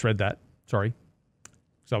 I misread that. Sorry.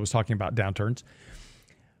 So I was talking about downturns.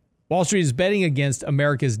 Wall Street is betting against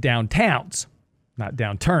America's downtowns, not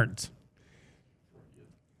downturns.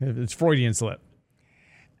 It's Freudian slip.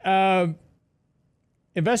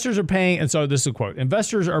 Investors are paying, and so this is a quote,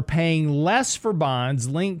 investors are paying less for bonds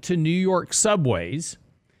linked to New York subways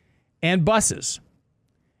and buses.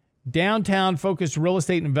 Downtown-focused real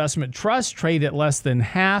estate investment trusts trade at less than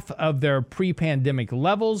half of their pre-pandemic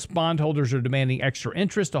levels. Bondholders are demanding extra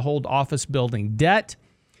interest to hold office building debt.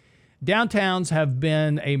 Downtowns have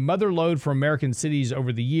been a mother lode for American cities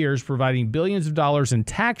over the years, providing billions of dollars in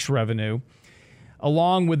tax revenue,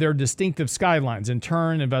 along with their distinctive skylines. In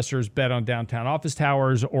turn, investors bet on downtown office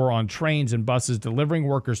towers or on trains and buses delivering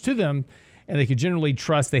workers to them, and they could generally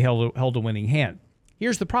trust they held a winning hand.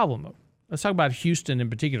 Here's the problem, though. Let's talk about Houston in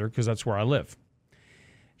particular, because that's where I live.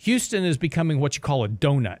 Houston is becoming what you call a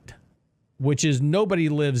donut, which is nobody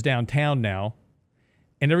lives downtown now,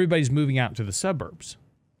 and everybody's moving out to the suburbs.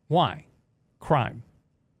 Why? Crime.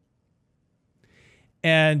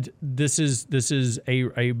 And this is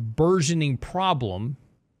a burgeoning problem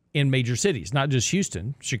in major cities, not just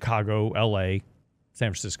Houston, Chicago, LA,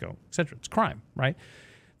 San Francisco, et cetera. It's crime, right?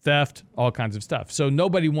 Theft, all kinds of stuff. So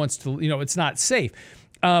nobody wants to, it's not safe.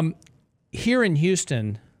 Here in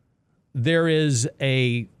Houston, there is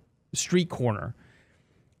a street corner,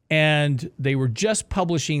 and they were just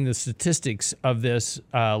publishing the statistics of this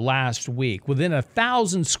last week. Within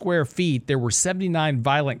 1,000 square feet, there were 79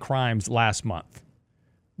 violent crimes last month.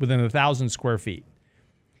 Within 1,000 square feet.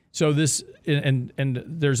 So this, and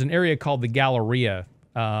there's an area called the Galleria,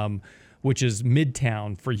 which is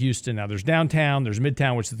Midtown for Houston. Now there's downtown, there's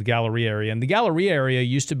Midtown, which is the Galleria area. And the Galleria area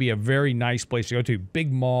used to be a very nice place to go to,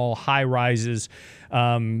 big mall, high rises.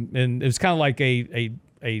 And it was kind of like a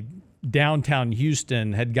downtown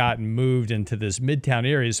Houston had gotten moved into this Midtown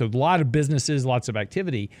area. So a lot of businesses, lots of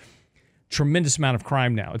activity, tremendous amount of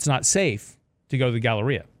crime now. It's not safe to go to the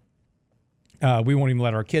Galleria. We won't even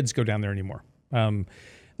let our kids go down there anymore.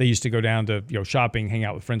 They used to go down to shopping, hang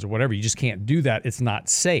out with friends or whatever. You just can't do that. It's not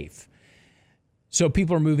safe. So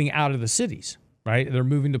people are moving out of the cities, right? They're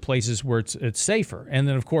moving to places where it's safer. And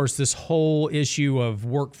then, of course, this whole issue of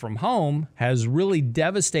work from home has really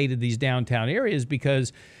devastated these downtown areas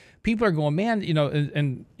because people are going, man,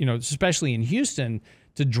 especially in Houston,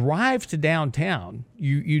 to drive to downtown,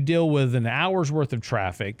 you deal with an hour's worth of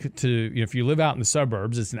traffic. If you live out in the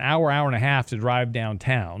suburbs, it's an hour and a half to drive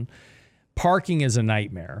downtown. Parking is a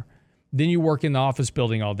nightmare. Then you work in the office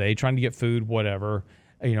building all day, trying to get food, whatever.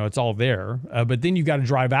 It's all there. But then you've got to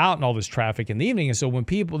drive out in all this traffic in the evening. And so when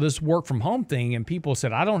this work from home thing, and people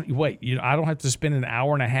said, I don't have to spend an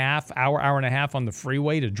hour and a half on the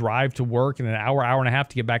freeway to drive to work and an hour and a half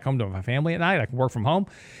to get back home to my family at night. I can work from home.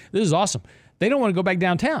 This is awesome. They don't want to go back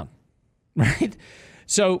downtown, right?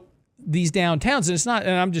 So these downtowns, and it's not,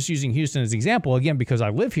 and I'm just using Houston as an example, again, because I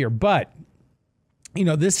live here, but,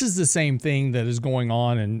 this is the same thing that is going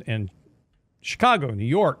on in Chicago, New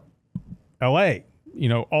York, LA,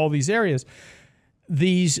 all these areas.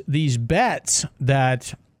 These bets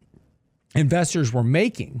that investors were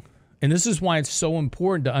making, and this is why it's so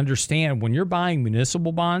important to understand when you're buying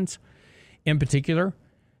municipal bonds in particular,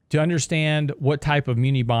 to understand what type of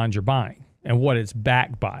muni bonds you're buying and what it's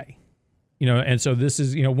backed by. And so this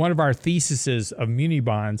is, one of our theses of muni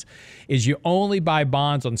bonds is you only buy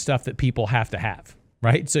bonds on stuff that people have to have,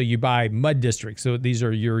 right? So you buy mud districts. So these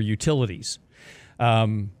are your utilities.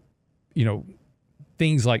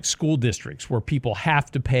 Things like school districts where people have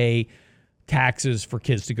to pay taxes for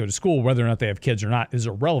kids to go to school, whether or not they have kids or not is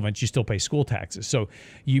irrelevant. You still pay school taxes. So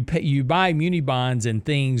you buy muni bonds and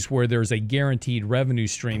things where there's a guaranteed revenue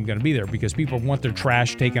stream going to be there because people want their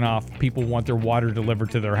trash taken off. People want their water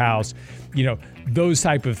delivered to their house, those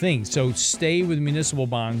type of things. So stay with municipal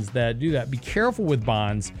bonds that do that. Be careful with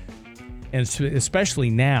bonds, and especially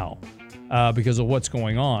now. because of what's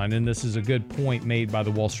going on. And this is a good point made by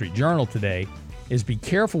the Wall Street Journal today, is be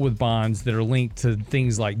careful with bonds that are linked to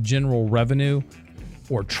things like general revenue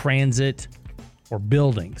or transit or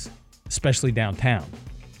buildings, especially downtown,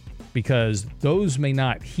 because those may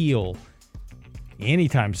not heal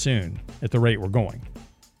anytime soon at the rate we're going.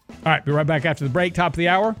 All right, be right back after the break, top of the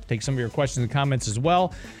hour. Take some of your questions and comments as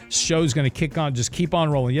well. Show's going to kick on, just keep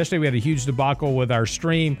on rolling. Yesterday we had a huge debacle with our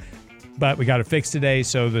stream, but we got it fixed today,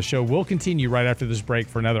 so the show will continue right after this break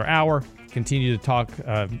for another hour. Continue to talk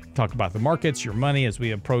about the markets, your money as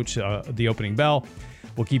we approach the opening bell.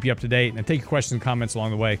 We'll keep you up to date and take your questions and comments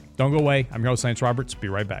along the way. Don't go away. I'm your host, Lance Roberts. Be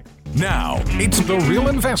right back. Now, it's The Real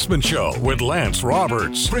Investment Show with Lance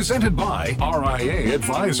Roberts, presented by RIA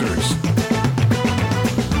Advisors.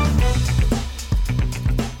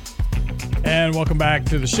 And welcome back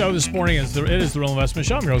to the show this morning. It is The Real Investment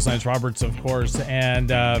Show. I'm your host, Lance Roberts, of course,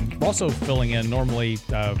 and also filling in normally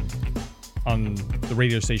on the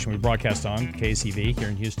radio station we broadcast on, KCV here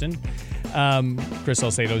in Houston. Chris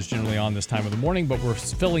Salcedo is generally on this time of the morning, but we're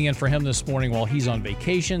filling in for him this morning while he's on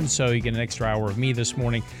vacation, so you get an extra hour of me this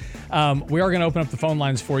morning. We are going to open up the phone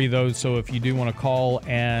lines for you, though, so if you do want to call,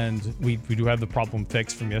 and we do have the problem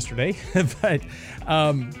fixed from yesterday, but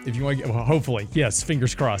if you want to get, well, hopefully, yes,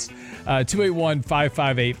 fingers crossed.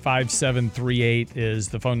 281-558-5738 is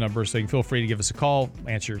the phone number, so you can feel free to give us a call,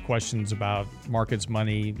 answer your questions about markets,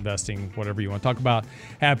 money, investing, whatever you want to talk about.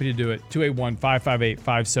 Happy to do it.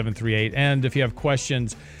 281-558-5738. And if you have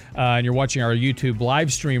questions and you're watching our YouTube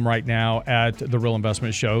live stream right now at The Real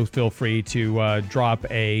Investment Show, feel free to drop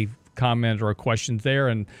a comment or a question there,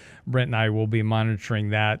 and Brent and I will be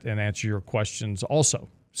monitoring that and answer your questions also.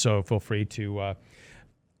 So feel free to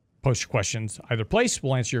post your questions either place.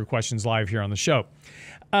 We'll answer your questions live here on the show.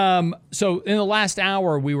 So in the last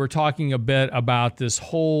hour, we were talking a bit about this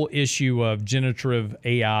whole issue of generative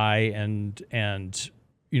AI and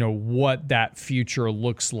you know, what that future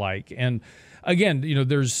looks like. And again, you know,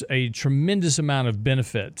 there's a tremendous amount of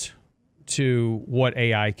benefit to what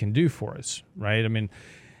AI can do for us, right? I mean,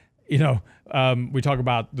 you know, we talk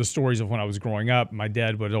about the stories of when I was growing up. My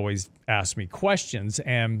dad would always ask me questions.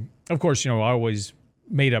 And of course, you know, I always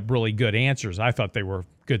made up really good answers. I thought they were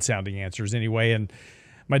good sounding answers anyway. And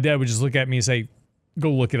my dad would just look at me and say,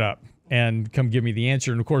 go look it up and come give me the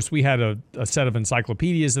answer. And of course, we had a set of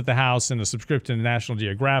encyclopedias at the house and a subscription to National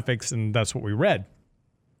Geographics, and that's what we read.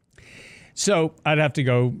 So I'd have to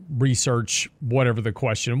go research whatever the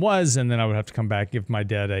question was, and then I would have to come back, give my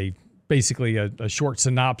dad basically a short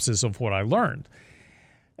synopsis of what I learned.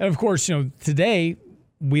 And of course, you know, today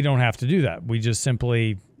we don't have to do that. We just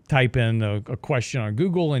simply type in a question on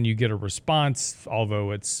Google and you get a response,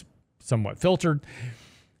 although it's somewhat filtered.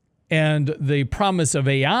 And the promise of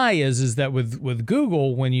AI is that with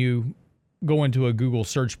Google, when you go into a Google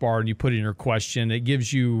search bar and you put in your question, it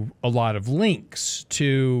gives you a lot of links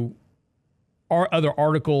to other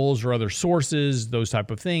articles or other sources, those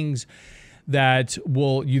type of things that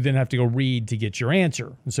you then have to go read to get your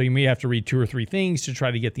answer. And so you may have to read 2 or 3 things to try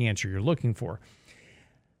to get the answer you're looking for.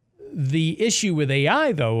 The issue with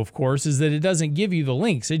AI, though, of course, is that it doesn't give you the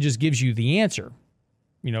links. It just gives you the answer.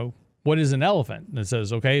 You know, what is an elephant? And it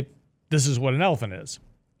says, okay, this is what an elephant is.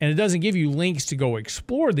 And it doesn't give you links to go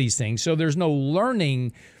explore these things. So there's no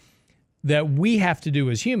learning that we have to do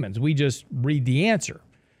as humans. We just read the answer.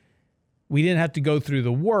 We didn't have to go through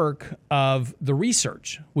the work of the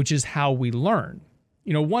research, which is how we learn.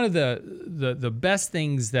 You know, one of the best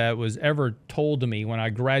things that was ever told to me when I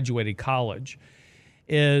graduated college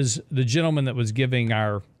is the gentleman that was giving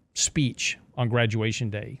our speech on graduation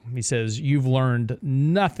day. He says, you've learned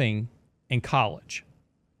nothing in college.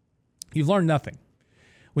 You've learned nothing.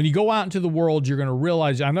 When you go out into the world, you're going to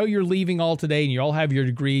realize, I know you're leaving all today and you all have your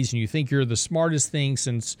degrees and you think you're the smartest thing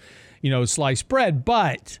since, you know, sliced bread,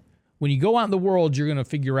 but when you go out in the world, you're going to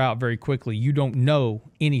figure out very quickly you don't know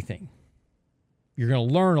anything. You're going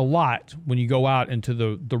to learn a lot when you go out into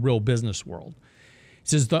the real business world. He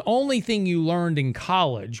says the only thing you learned in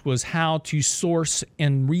college was how to source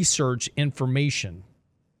and research information.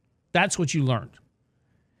 That's what you learned.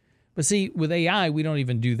 But see, with AI, we don't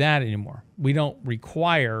even do that anymore. We don't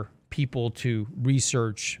require people to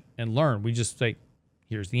research and learn. We just say,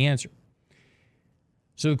 here's the answer.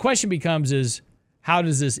 So the question becomes is, how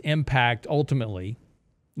does this impact ultimately,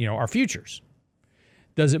 you know, our futures?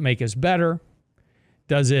 Does it make us better?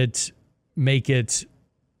 Does it make it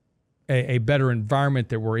a better environment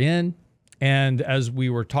that we're in? And as we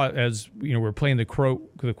were taught, as you know, we're playing the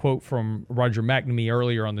quote from Roger McNamee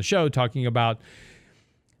earlier on the show, talking about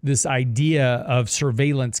this idea of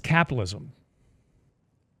surveillance capitalism.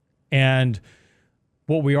 And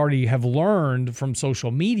what we already have learned from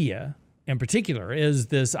social media in particular is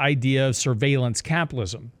this idea of surveillance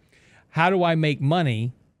capitalism. How do I make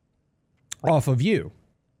money off of you,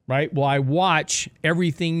 right? Well, I watch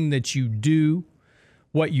everything that you do,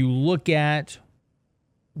 what you look at,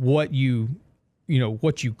 what you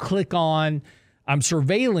click on. I'm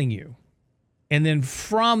surveilling you. And then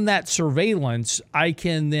from that surveillance, I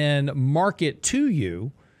can then market to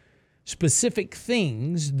you specific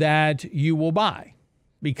things that you will buy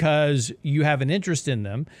because you have an interest in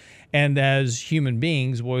them. And as human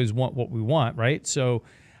beings, we always want what we want, right? So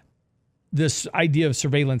this idea of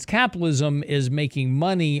surveillance capitalism is making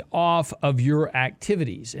money off of your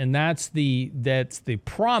activities. And that's the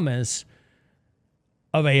promise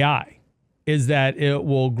of AI, is that it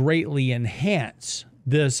will greatly enhance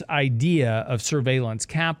this idea of surveillance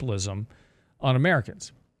capitalism on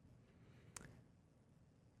Americans.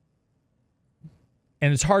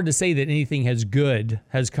 And it's hard to say that anything good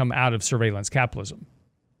has come out of surveillance capitalism.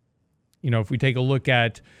 If we take a look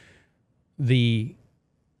at the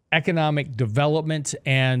economic development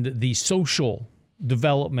and the social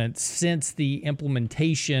development since the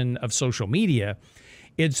implementation of social media,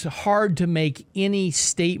 it's hard to make any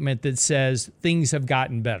statement that says things have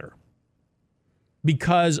gotten better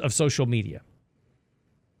because of social media.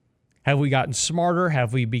 Have we gotten smarter?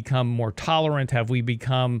 Have we become more tolerant? Have we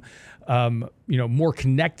become, more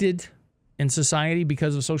connected in society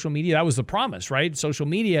because of social media? That was the promise, right? Social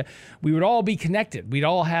media, we would all be connected. We'd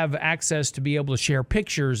all have access to be able to share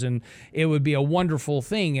pictures, and it would be a wonderful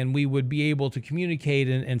thing, and we would be able to communicate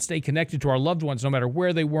and stay connected to our loved ones no matter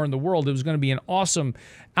where they were in the world. It was going to be an awesome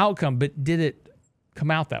outcome, but did it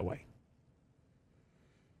come out that way?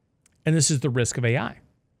 And this is the risk of AI,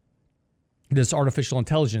 this artificial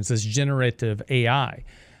intelligence, this generative AI.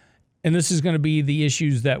 And this is going to be the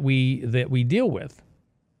issues that we deal with.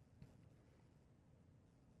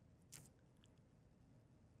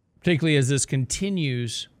 Particularly as this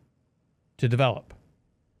continues to develop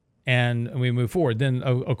and we move forward. Then,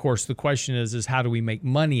 of course, the question is how do we make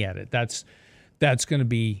money at it? That's going to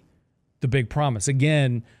be the big promise.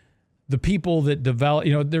 Again, the people that develop,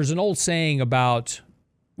 there's an old saying about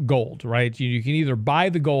gold, right? You can either buy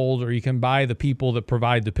the gold or you can buy the people that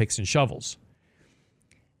provide the picks and shovels.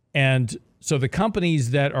 And so the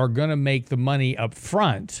companies that are going to make the money up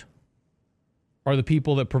front are the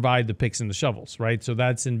people that provide the picks and the shovels, right? So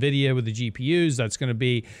that's NVIDIA with the GPUs. That's going to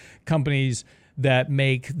be companies that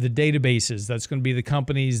make the databases. That's going to be the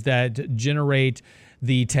companies that generate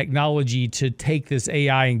the technology to take this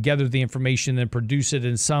AI and gather the information and produce it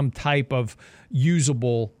in some type of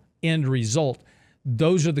usable end result.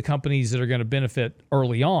 Those are the companies that are going to benefit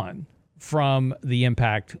early on from the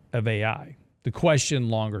impact of AI. The question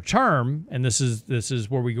longer term, and this is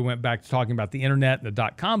where we went back to talking about the internet and the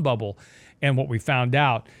dot-com bubble, and what we found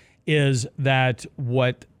out is that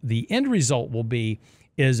what the end result will be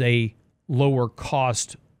is a lower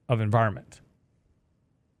cost of environment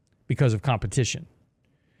because of competition.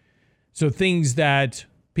 So things that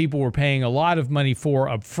people were paying a lot of money for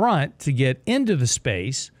up front to get into the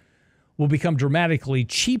space will become dramatically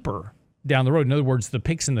cheaper down the road. In other words, the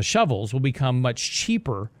picks and the shovels will become much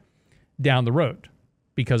cheaper down the road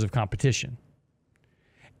because of competition.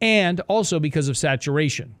 And also because of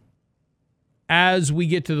saturation. As we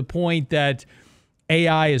get to the point that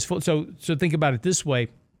AI is full, so think about it this way.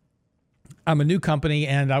 I'm a new company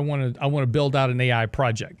and I want to build out an AI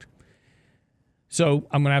project. So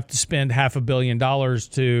I'm going to have to spend $500 million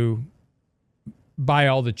to buy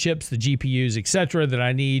all the chips, the GPUs, et cetera, that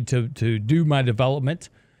I need to do my development,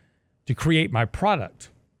 to create my product.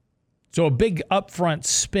 So a big upfront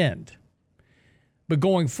spend. But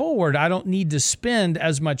going forward, I don't need to spend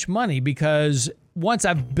as much money because once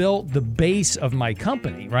I've built the base of my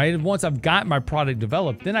company, right? Once I've got my product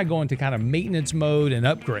developed, then I go into kind of maintenance mode and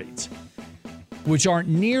upgrades, which aren't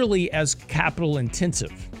nearly as capital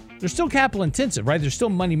intensive. They're still capital intensive, right? There's still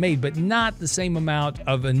money made, but not the same amount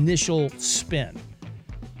of initial spend.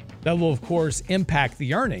 That will, of course, impact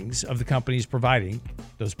the earnings of the companies providing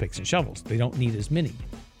those picks and shovels. They don't need as many.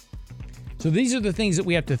 So these are the things that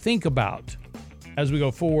we have to think about as we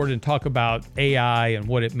go forward and talk about AI and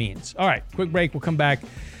what it means. All right, quick break. We'll come back.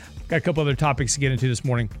 Got a couple other topics to get into this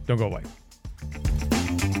morning. Don't go away.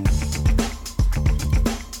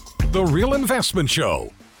 The Real Investment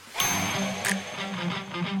Show.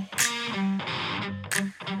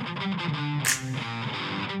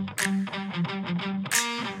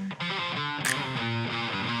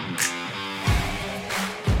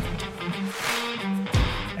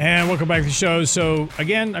 And welcome back to the show. So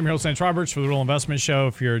again, I'm your host, Lance Roberts, for the Real Investment Show.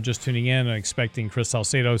 If you're just tuning in and expecting Chris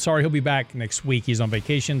Salcedo, sorry, he'll be back next week. He's on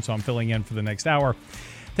vacation, so I'm filling in for the next hour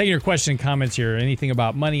to Taking your question and comments here. Anything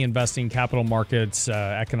about money, investing, capital markets,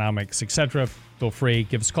 economics, etc. Feel free.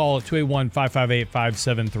 Give us a call at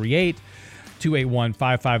 281-558-5738.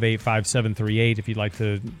 281-558-5738 if you'd like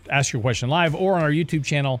to ask your question live, or on our YouTube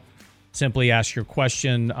channel. Simply ask your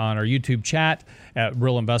question on our YouTube chat at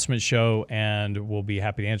Real Investment Show, and we'll be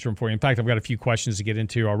happy to answer them for you. In fact, I've got a few questions to get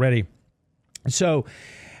into already. So,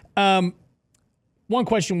 one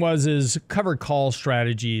question is covered call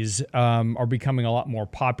strategies are becoming a lot more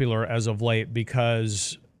popular as of late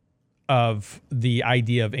because of the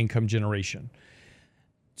idea of income generation.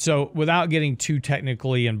 So, without getting too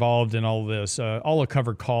technically involved in all this, all a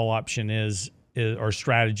covered call option is or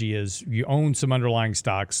strategy is you own some underlying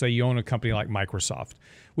stocks. Say you own a company like Microsoft,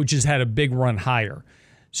 which has had a big run higher.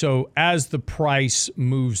 So as the price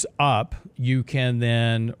moves up, you can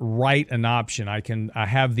then write an option. I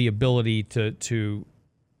have the ability to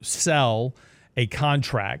sell a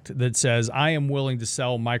contract that says I am willing to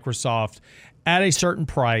sell Microsoft at a certain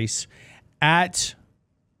price at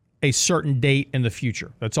a certain date in the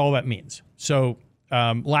future. That's all that means. So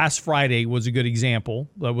last Friday was a good example.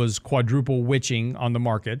 That was quadruple witching on the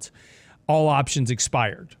markets. All options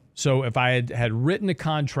expired. So if I had written a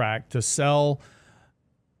contract to sell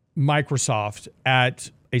Microsoft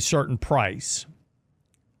at a certain price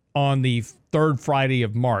on the third Friday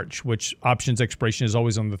of March, which options expiration is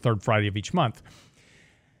always on the third Friday of each month,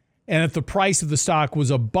 and if the price of the stock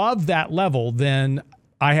was above that level, then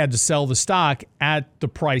I had to sell the stock at the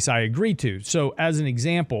price I agreed to. So as an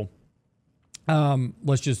example,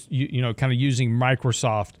 let's just, kind of using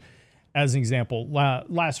Microsoft as an example.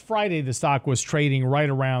 Last Friday, the stock was trading right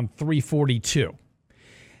around 342.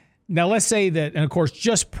 Now, let's say that, and of course,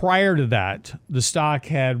 just prior to that, the stock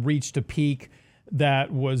had reached a peak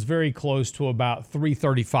that was very close to about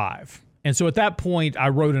 335. And so at that point, I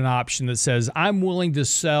wrote an option that says, I'm willing to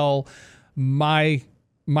sell my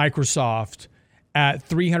Microsoft at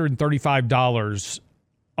 $335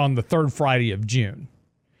 on the third Friday of June.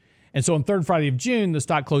 And so on third Friday of June, the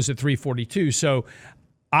stock closed at 342. So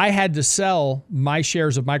I had to sell my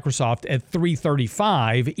shares of Microsoft at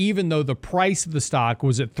 $335, even though the price of the stock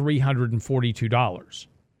was at $342.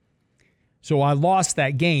 So I lost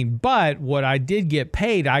that gain. But what I did get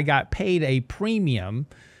paid, I got paid a premium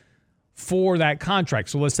for that contract.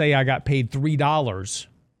 So let's say I got paid $3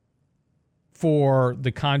 for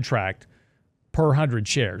the contract per 100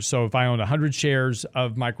 shares. So if I owned 100 shares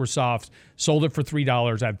of Microsoft, sold it for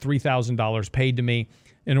 $3, I had $3,000 paid to me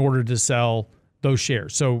in order to sell those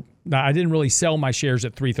shares. So now I didn't really sell my shares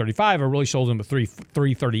at $335. I really sold them at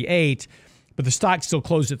 $338, but the stock still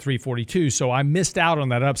closed at $342. So I missed out on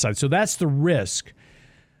that upside. So that's the risk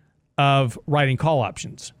of writing call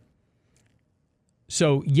options.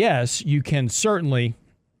 So yes, you can certainly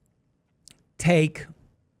take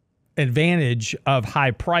advantage of high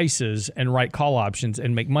prices and write call options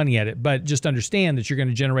and make money at it. But just understand that you're going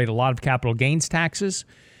to generate a lot of capital gains taxes.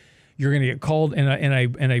 You're going to get called in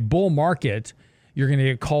a bull market. You're going to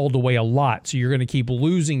get called away a lot. So you're going to keep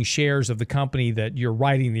losing shares of the company that you're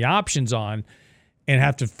writing the options on and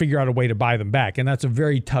have to figure out a way to buy them back. And that's a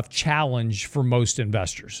very tough challenge for most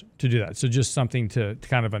investors to do that. So just something to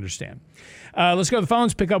kind of understand. Let's go to the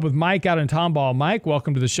phones, pick up with Mike out in Tomball. Mike,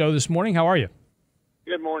 welcome to the show this morning. How are you?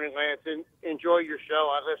 Good morning, Lance. Enjoy your show.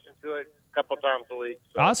 I listen to it a couple times a week.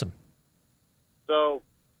 Awesome. So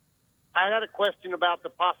I had a question about the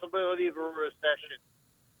possibility of a recession.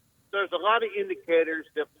 There's a lot of indicators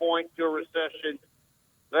that point to a recession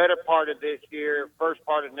later part of this year, first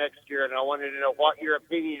part of next year, and I wanted to know what your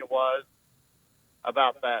opinion was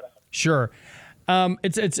about that. Sure.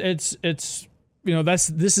 This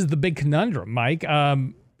is the big conundrum, Mike.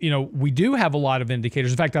 We do have a lot of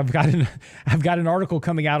indicators. In fact, I've got an article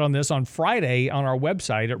coming out on this on Friday on our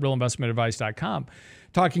website at realinvestmentadvice.com,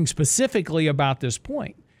 talking specifically about this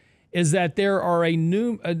point. Is that there are a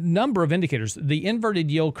number of indicators, the inverted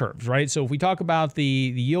yield curves, right? So if we talk about the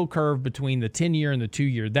yield curve between the 10-year and the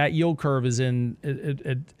 2-year, that yield curve is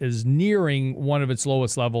nearing one of its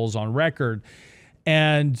lowest levels on record,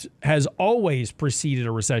 and has always preceded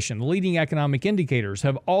a recession. The leading economic indicators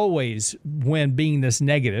have always, when being this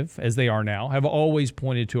negative, as they are now, have always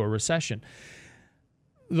pointed to a recession.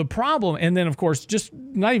 The problem, and then, of course, just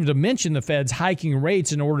not even to mention the Fed's hiking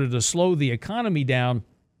rates in order to slow the economy down,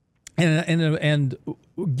 and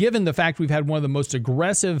given the fact we've had one of the most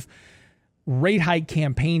aggressive rate hike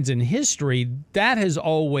campaigns in history, that has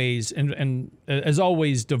always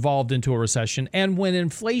devolved into a recession. And when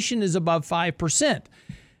inflation is above 5%,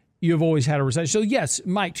 you've always had a recession. So yes,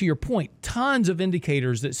 Mike, to your point, tons of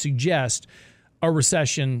indicators that suggest a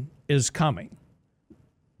recession is coming.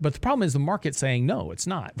 But the problem is the market's saying, no, it's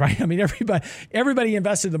not, right? I mean, everybody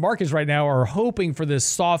invested in the markets right now are hoping for this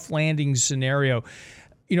soft landing scenario.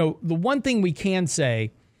 You know, the one thing we can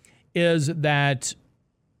say is that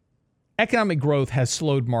economic growth has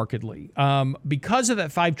slowed markedly. Because of that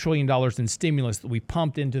 $5 trillion in stimulus that we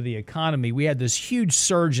pumped into the economy, we had this huge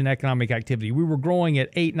surge in economic activity. We were growing at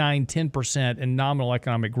 8, 9, 10% in nominal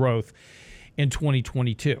economic growth in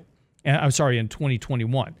 2022. I'm sorry, in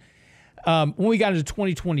 2021. When we got into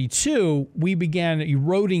 2022, we began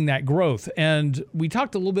eroding that growth. And we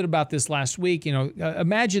talked a little bit about this last week. You know,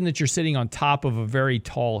 imagine that you're sitting on top of a very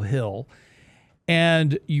tall hill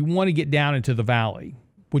and you want to get down into the valley,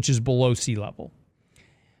 which is below sea level.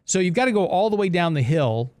 So you've got to go all the way down the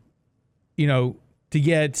hill, you know, to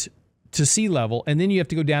get to sea level. And then you have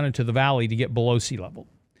to go down into the valley to get below sea level.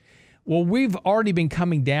 Well, we've already been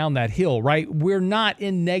coming down that hill, right? We're not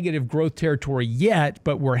in negative growth territory yet,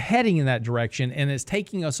 but we're heading in that direction, and it's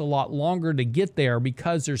taking us a lot longer to get there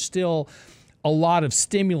because there's still a lot of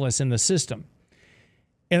stimulus in the system.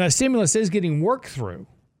 And that stimulus is getting worked through.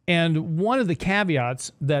 And one of the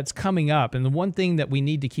caveats that's coming up, and the one thing that we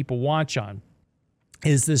need to keep a watch on,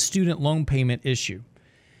 is the student loan payment issue.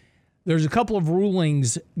 There's a couple of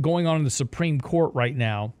rulings going on in the Supreme Court right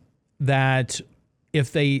now that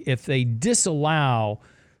if they disallow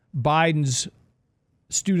Biden's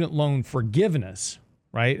student loan forgiveness,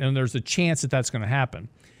 right, and there's a chance that that's going to happen,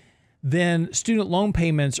 then student loan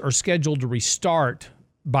payments are scheduled to restart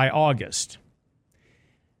by August.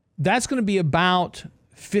 That's going to be about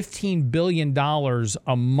 $15 billion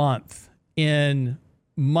a month in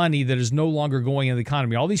money that is no longer going in the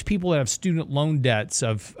economy. All these people that have student loan debts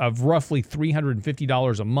of roughly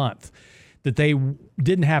 $350 a month that they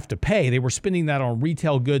didn't have to pay. They were spending that on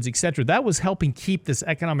retail goods, et cetera. That was helping keep this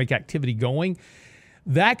economic activity going.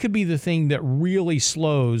 That could be the thing that really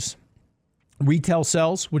slows retail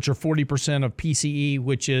sales, which are 40% of PCE,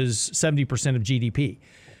 which is 70% of GDP.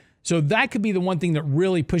 So that could be the one thing that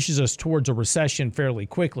really pushes us towards a recession fairly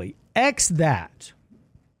quickly. X that,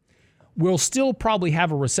 we'll still probably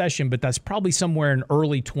have a recession, but that's probably somewhere in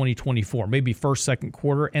early 2024, maybe first, second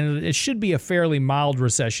quarter, and it should be a fairly mild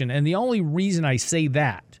recession. And the only reason I say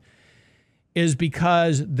that is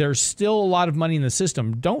because there's still a lot of money in the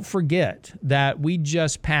system. Don't forget that we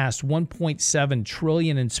just passed $1.7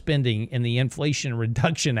 trillion in spending in the Inflation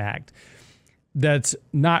Reduction Act. That's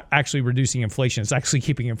not actually reducing inflation. It's actually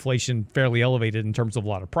keeping inflation fairly elevated in terms of a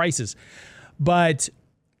lot of prices. But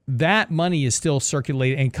that money is still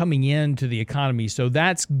circulating and coming into the economy. So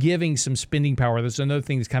that's giving some spending power. That's another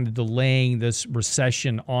thing that's kind of delaying this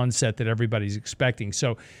recession onset that everybody's expecting.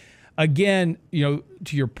 So again, you know,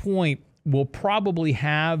 to your point, we'll probably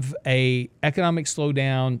have a economic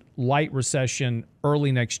slowdown, light recession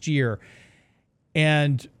early next year.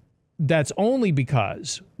 And that's only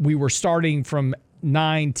because we were starting from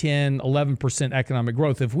 9, 10, 11% economic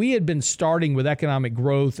growth. If we had been starting with economic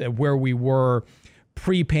growth at where we were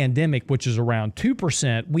pre-pandemic, which is around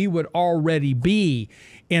 2%, we would already be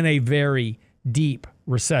in a very deep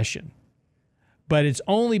recession. But it's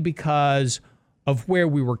only because of where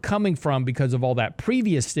we were coming from, because of all that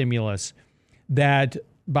previous stimulus, that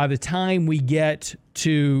by the time we get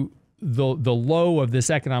to the low of this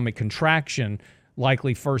economic contraction,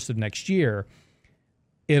 likely first of next year,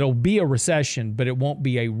 it'll be a recession, but it won't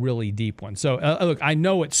be a really deep one. So look, I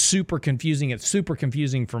know it's super confusing. It's super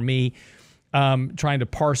confusing for me. Trying to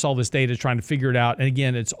parse all this data, trying to figure it out. And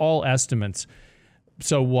again, it's all estimates.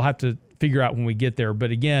 So we'll have to figure out when we get there.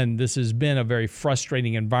 But again, this has been a very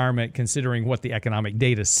frustrating environment considering what the economic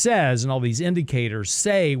data says, and all these indicators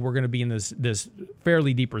say we're going to be in this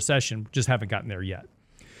fairly deep recession. Just haven't gotten there yet.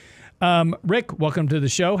 Rick, welcome to the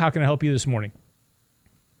show. How can I help you this morning?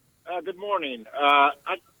 Good morning. I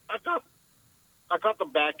caught the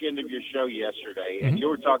back end of your show yesterday, and you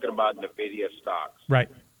were talking about NVIDIA stocks. Right.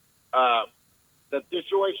 The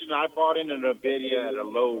situation I bought in NVIDIA at a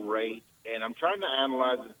low rate, and I'm trying to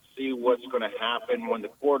analyze and see what's going to happen when the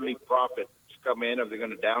quarterly profits come in. Are they going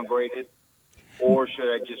to downgrade it? Or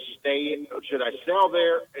should I just stay? Should I sell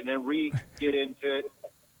there and then get into it?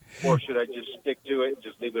 Or should I just stick to it and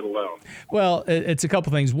just leave it alone? Well, it's a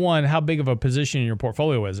couple things. One, how big of a position in your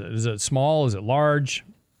portfolio is it? Is it small? Is it large?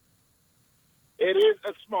 It is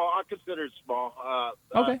small. I consider it small.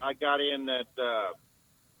 Okay. I got in at,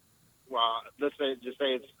 let's say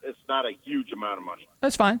it's not a huge amount of money.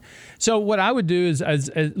 That's fine. So what I would do is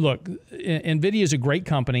look, NVIDIA is a great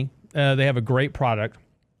company. They have a great product.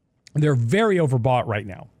 They're very overbought right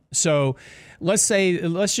now. So let's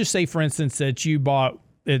just say, for instance, that you bought,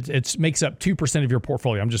 it makes up 2% of your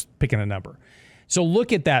portfolio. I'm just picking a number. So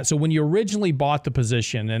look at that. So when you originally bought the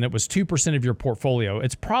position and it was 2% of your portfolio,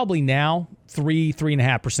 it's probably now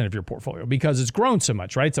 3.5% of your portfolio because it's grown so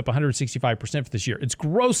much, right? It's up 165% for this year. It's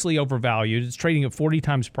grossly overvalued. It's trading at 40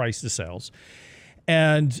 times price to sales.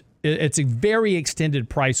 And it's a very extended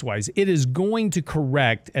price-wise. It is going to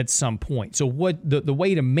correct at some point. So what the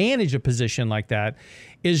way to manage a position like that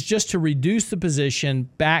is just to reduce the position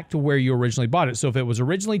back to where you originally bought it. So if it was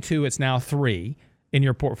originally 2, it's now 3 in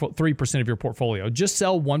your 3% of your portfolio. Just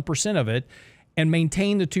sell 1% of it and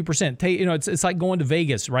maintain the 2%. It's like going to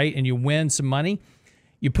Vegas, right? And you win some money.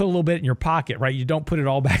 You put a little bit in your pocket, right? You don't put it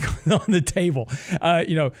all back on the table.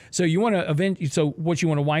 So you want to So what you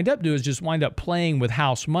want to wind up do is just wind up playing with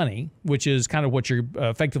house money, which is kind of what you're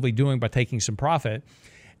effectively doing by taking some profit.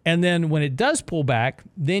 And then when it does pull back,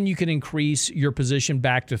 then you can increase your position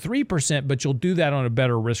back to 3%, but you'll do that on a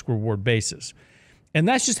better risk-reward basis. And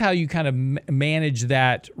that's just how you kind of manage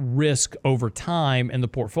that risk over time in the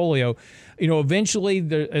portfolio. Eventually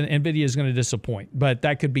NVIDIA is going to disappoint, but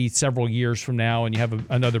that could be several years from now and you have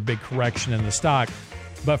another big correction in the stock.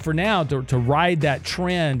 But for now, to ride that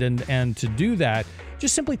trend and to do that,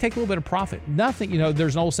 just simply take a little bit of profit. Nothing,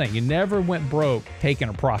 there's an old saying, you never went broke taking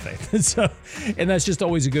a profit. And that's just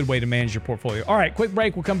always a good way to manage your portfolio. All right, quick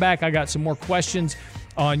break. We'll come back. I got some more questions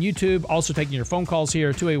on YouTube. Also taking your phone calls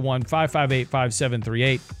here,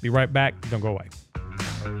 281-558-5738. Be right back. Don't go away.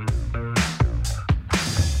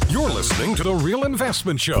 You're listening to The Real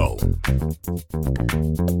Investment Show.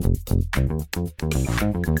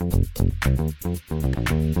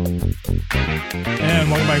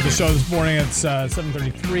 And welcome back to the show this morning. It's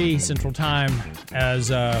 7:33 Central Time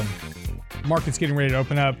as market's getting ready to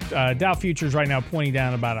open up. Dow futures right now pointing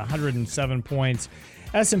down about 107 points.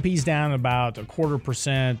 S&P's down about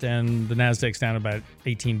 0.25%, and the Nasdaq's down about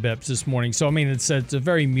 18 bips this morning. So, it's a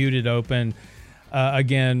very muted open.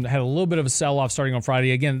 Again, had a little bit of a sell-off starting on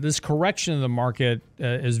Friday. Again, this correction of the market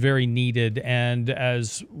is very needed, and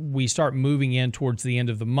as we start moving in towards the end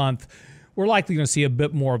of the month, we're likely going to see a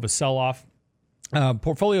bit more of a sell-off.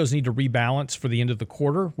 Portfolios need to rebalance for the end of the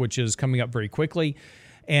quarter, which is coming up very quickly.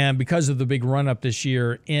 And because of the big run-up this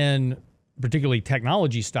year in particularly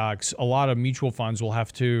technology stocks, a lot of mutual funds will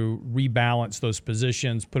have to rebalance those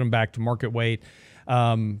positions, put them back to market weight,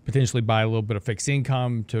 potentially buy a little bit of fixed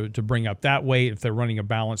income to bring up that weight if they're running a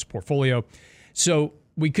balanced portfolio. So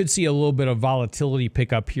we could see a little bit of volatility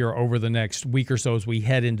pick up here over the next week or so as we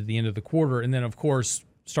head into the end of the quarter. And then, of course,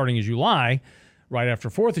 starting in July, right after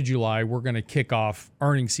 4th of July, we're going to kick off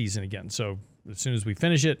earnings season again. So as soon as we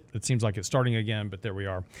finish it, it seems like it's starting again, but there we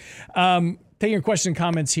are. Taking your questions and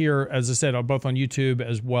comments here, as I said, both on YouTube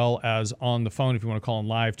as well as on the phone. If you want to call in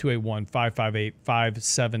live,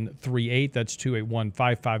 281-558-5738. That's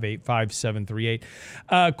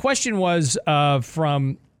 281-558-5738. Question was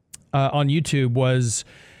from on YouTube was,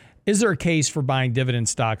 is there a case for buying dividend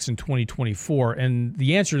stocks in 2024? And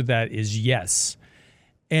the answer to that is yes.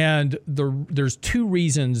 And there's two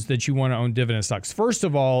reasons that you want to own dividend stocks. First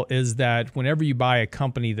of all is that whenever you buy a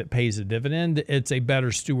company that pays a dividend, it's a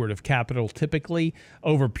better steward of capital typically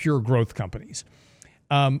over pure growth companies.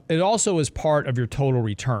 It also is part of your total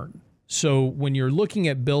return. So when you're looking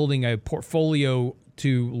at building a portfolio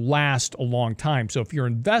to last a long time, so if you're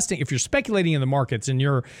speculating in the markets and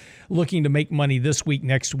you're looking to make money this week,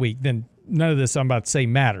 next week, then none of this I'm about to say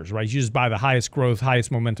matters, right? You just buy the highest growth,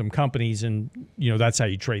 highest momentum companies, and that's how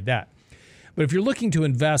you trade that. But if you're looking to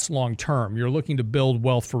invest long term, you're looking to build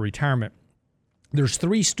wealth for retirement, there's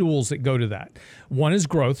three stools that go to that. One is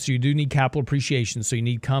growth, so you do need capital appreciation, so you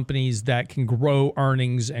need companies that can grow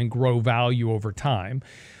earnings and grow value over time.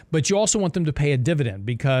 But you also want them to pay a dividend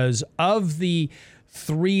because of the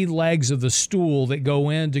three legs of the stool that go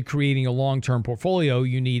into creating a long-term portfolio.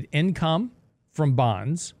 You need income from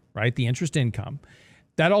bonds, right? The interest income.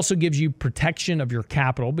 That also gives you protection of your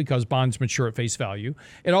capital because bonds mature at face value.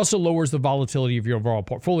 It also lowers the volatility of your overall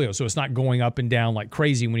portfolio, so it's not going up and down like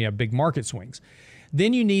crazy when you have big market swings.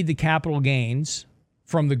 Then you need the capital gains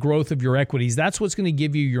from the growth of your equities. That's what's going to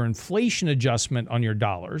give you your inflation adjustment on your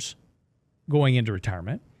dollars going into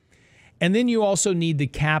retirement. And then you also need the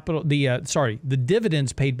the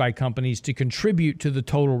dividends paid by companies to contribute to the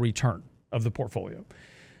total return of the portfolio.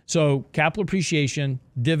 So capital appreciation,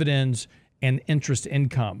 dividends, and interest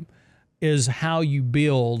income is how you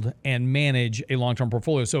build and manage a long-term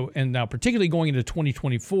portfolio. So, and now particularly going into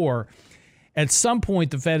 2024, at some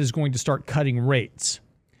point the Fed is going to start cutting rates.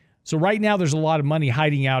 So right now there's a lot of money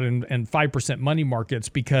hiding out in 5% money markets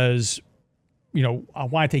because, I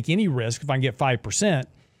want to take any risk if I can get 5%.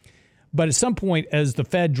 But at some point, as the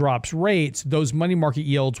Fed drops rates, those money market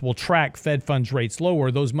yields will track Fed funds rates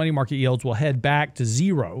lower. Those money market yields will head back to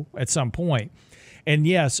zero at some point. And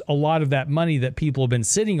yes, a lot of that money that people have been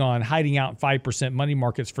sitting on, hiding out in 5% money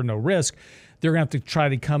markets for no risk, they're going to have to try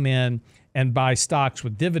to come in and buy stocks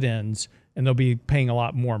with dividends, and they'll be paying a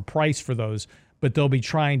lot more in price for those, but they'll be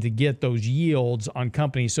trying to get those yields on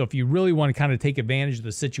companies. So if you really want to kind of take advantage of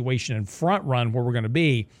the situation and front run where we're going to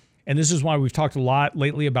be, and this is why we've talked a lot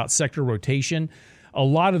lately about sector rotation, a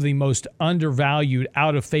lot of the most undervalued,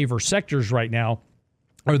 out of favor sectors right now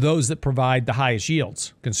are those that provide the highest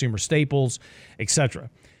yields, consumer staples, etc.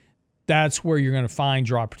 That's where you're going to find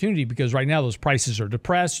your opportunity, because right now those prices are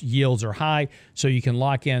depressed, yields are high, so you can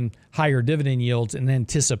lock in higher dividend yields in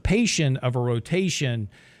anticipation of a rotation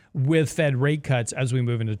with Fed rate cuts as we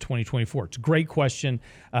move into 2024. It's a great question.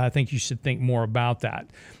 I think you should think more about that.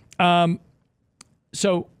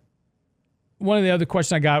 So one of the other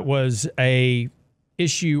questions I got was a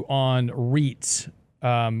issue on REITs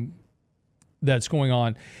that's going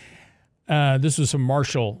on. This was from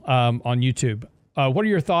Marshall on YouTube. What are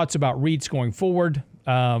your thoughts about REITs going forward?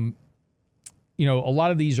 A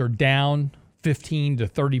lot of these are down 15 to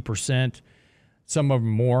 30%, some of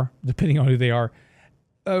them more, depending on who they are.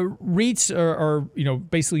 REITs are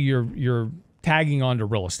basically you're tagging onto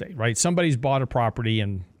real estate, right? Somebody's bought a property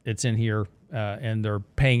and it's in here and they're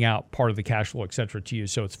paying out part of the cash flow, et cetera, to you,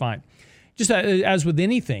 so it's fine. Just as with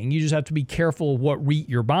anything, you just have to be careful what REIT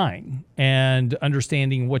you're buying and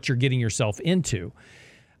understanding what you're getting yourself into.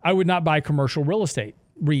 I would not buy commercial real estate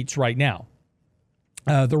REITs right now.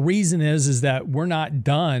 The reason is that we're not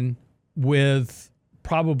done with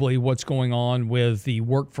probably what's going on with the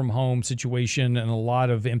work from home situation and a lot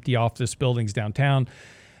of empty office buildings downtown.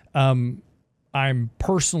 I'm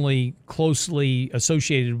personally closely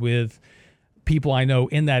associated with people I know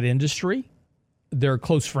in that industry. They're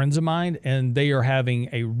close friends of mine, and they are having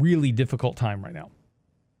a really difficult time right now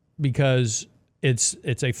because it's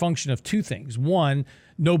a function of two things. One,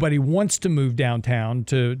 nobody wants to move downtown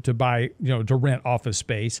to buy, to rent office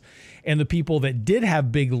space. And the people that did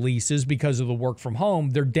have big leases because of the work from home,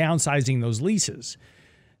 they're downsizing those leases.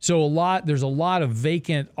 So there's a lot of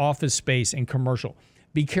vacant office space in commercial.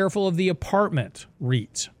 Be careful of the apartment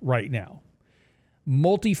REITs right now.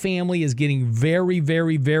 Multifamily is getting very,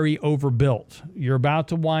 very, very overbuilt. You're about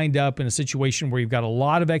to wind up in a situation where you've got a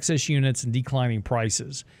lot of excess units and declining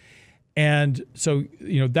prices. And so,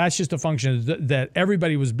 that's just a function that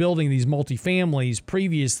everybody was building these multifamilies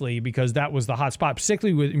previously because that was the hot spot.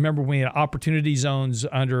 Particularly remember when we had opportunity zones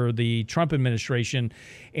under the Trump administration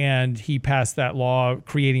and he passed that law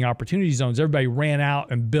creating opportunity zones. Everybody ran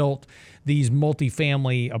out and built these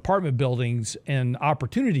multifamily apartment buildings in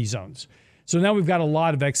opportunity zones. So now we've got a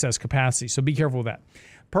lot of excess capacity. So be careful with that.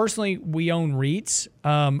 Personally, we own REITs.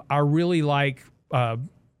 I really like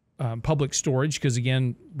public storage because,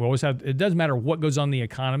 again, we always have. It doesn't matter what goes on in the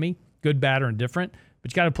economy, good, bad, or indifferent,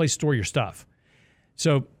 but you got a place to store your stuff.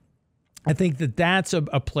 So I think that's a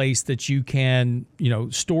place that you can,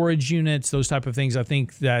 storage units, those type of things. I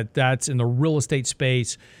think that's in the real estate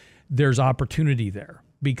space. There's opportunity there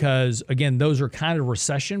because, again, those are kind of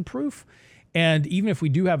recession proof. And even if we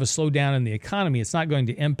do have a slowdown in the economy, it's not going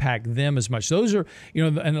to impact them as much. Those are,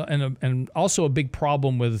 and also a big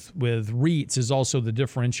problem with REITs is also the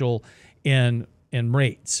differential in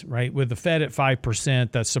rates, right? With the Fed at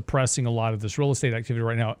 5%, that's suppressing a lot of this real estate activity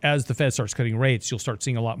right now. As the Fed starts cutting rates, you'll start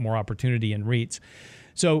seeing a lot more opportunity in REITs.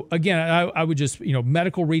 So again, I would just,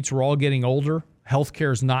 medical REITs are all getting older.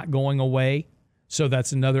 Healthcare is not going away. So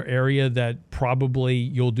that's another area that probably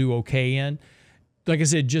you'll do okay in. Like I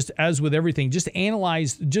said, just as with everything, just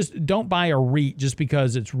analyze, just don't buy a REIT just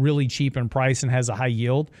because it's really cheap in price and has a high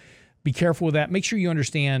yield. Be careful with that. Make sure you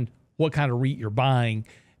understand what kind of REIT you're buying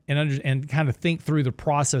and kind of think through the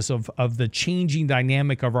process of the changing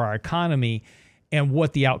dynamic of our economy and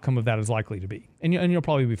what the outcome of that is likely to be. And you'll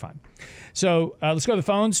probably be fine. So let's go to the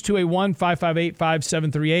phones,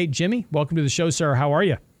 281-558-5738. Jimmy, welcome to the show, sir. How are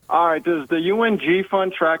you? All right. Does the UNG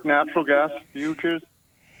fund track natural gas futures?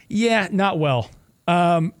 Yeah, not well.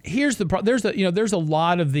 Here's the problem. There's a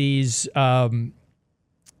lot of these, ETFs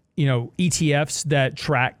that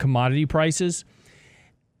track commodity prices.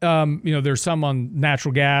 There's some on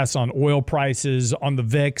natural gas, on oil prices, on the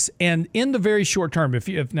VIX, and in the very short term, if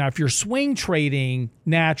you're swing trading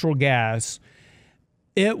natural gas,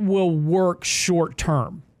 it will work short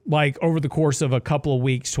term, like over the course of a couple of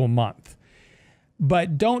weeks to a month.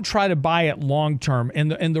 But don't try to buy it long term.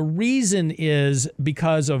 And the reason is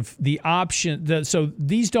because of the option. So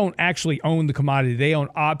these don't actually own the commodity. They own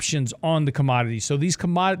options on the commodity. So these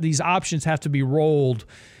options have to be rolled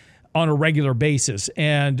on a regular basis.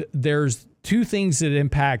 And there's two things that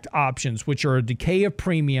impact options, which are a decay of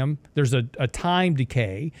premium. There's a time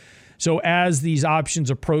decay. So as these options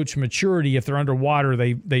approach maturity, if they're underwater,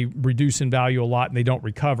 they reduce in value a lot and they don't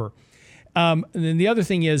recover. And then the other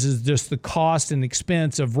thing is just the cost and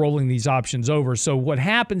expense of rolling these options over. So what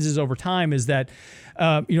happens is over time is that,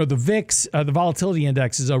 the VIX, the volatility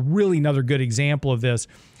index, is a really another good example of this.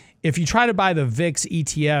 If you try to buy the VIX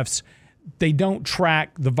ETFs, they don't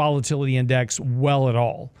track the volatility index well at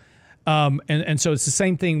all. And so it's the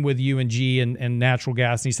same thing with UNG and natural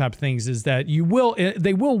gas and these type of things, is that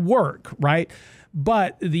they will work, right?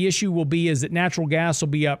 But the issue will be is that natural gas will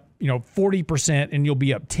be up, 40% and you'll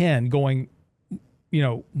be up 10 going,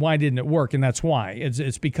 why didn't it work? And that's why.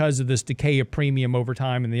 It's because of this decay of premium over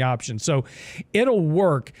time in the options. So it'll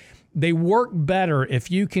work. They work better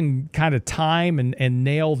if you can kind of time and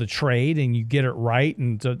nail the trade and you get it right,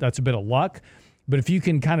 and so that's a bit of luck. But if you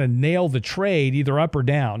can kind of nail the trade either up or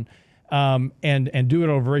down and do it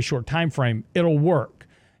over a very short time frame, it'll work.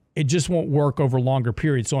 It just won't work over longer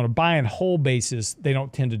periods. So on a buy and hold basis, they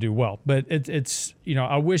don't tend to do well. But it's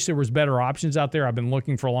I wish there was better options out there. I've been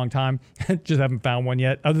looking for a long time. Just haven't found one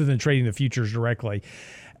yet, other than trading the futures directly.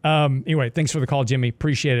 Anyway, thanks for the call, Jimmy.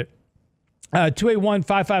 Appreciate it.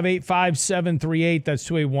 281-558-5738. That's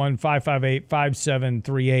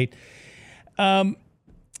 281-558-5738.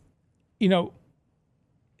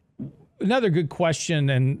 Another good question,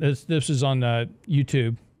 and this is on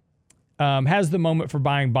YouTube. Has the moment for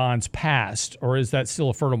buying bonds passed, or is that still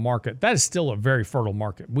a fertile market? That is still a very fertile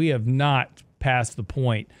market. We have not passed the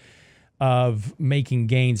point of making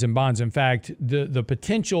gains in bonds. In fact, the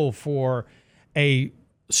potential for a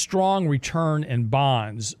strong return in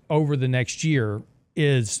bonds over the next year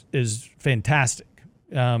is fantastic.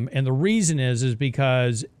 And the reason is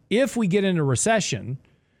because if we get into recession,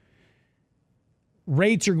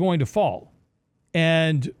 rates are going to fall.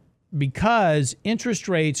 And because interest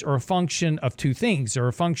rates are a function of two things. They're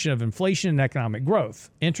a function of inflation and economic growth.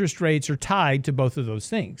 Interest rates are tied to both of those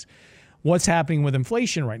things. What's happening with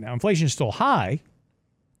inflation right now? Inflation is still high,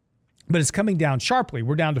 but it's coming down sharply.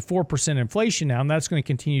 We're down to 4% inflation now, and that's going to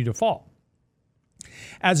continue to fall.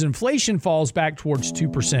 As inflation falls back towards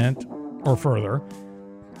 2% or further,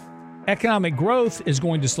 economic growth is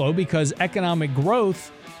going to slow because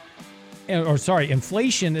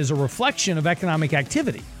inflation is a reflection of economic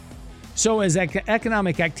activity. So as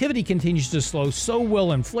economic activity continues to slow, so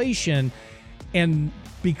will inflation. And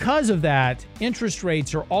because of that, interest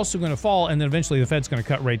rates are also going to fall. And then eventually the Fed's going to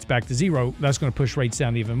cut rates back to zero. That's going to push rates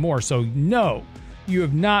down even more. So no, you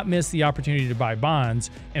have not missed the opportunity to buy bonds.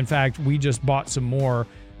 In fact, we just bought some more.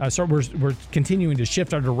 So we're continuing to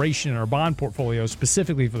shift our duration in our bond portfolio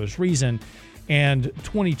specifically for this reason. And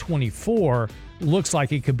 2024 looks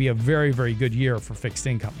like it could be a very, very good year for fixed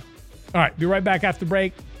income. All right, be right back after the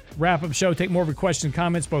break. Wrap-up show. Take more of your questions and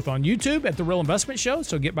comments both on YouTube at The Real Investment Show.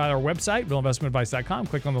 So get by our website, realinvestmentadvice.com.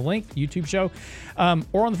 Click on the link, YouTube show,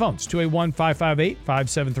 or on the phones,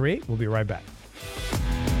 281-558-5738. We'll be right back.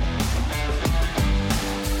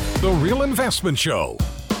 The Real Investment Show.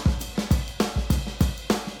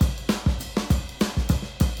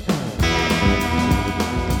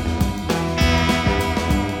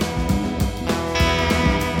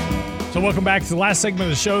 So welcome back to the last segment of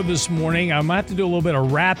the show this morning. I'm going to have to do a little bit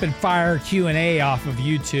of rapid-fire Q&A off of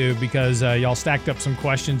YouTube because y'all stacked up some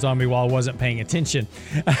questions on me while I wasn't paying attention.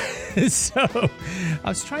 So I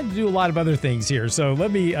was trying to do a lot of other things here. So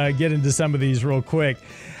let me get into some of these real quick.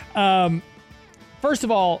 First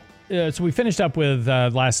of all, so we finished up with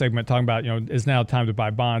last segment talking about, is now time to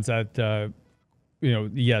buy bonds? That,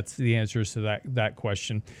 yes, the answers to that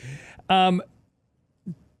question.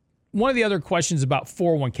 One of the other questions about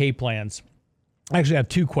 401k plans, I actually have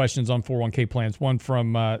two questions on 401k plans, one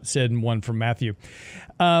from Sid and one from Matthew.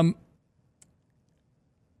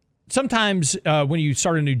 Sometimes when you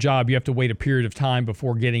start a new job, you have to wait a period of time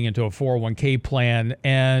before getting into a 401k plan.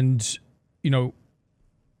 And,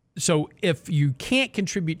 so if you can't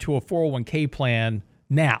contribute to a 401k plan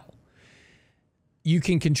now, you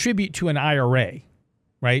can contribute to an IRA,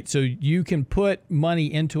 right? So you can put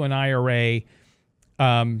money into an IRA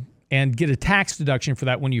and get a tax deduction for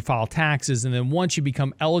that when you file taxes. And then once you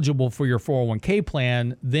become eligible for your 401k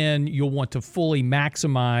plan, then you'll want to fully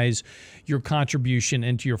maximize your contribution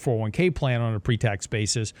into your 401k plan on a pre-tax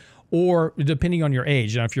basis, or depending on your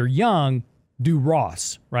age. Now, if you're young, do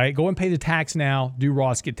Roth, right? Go and pay the tax now, do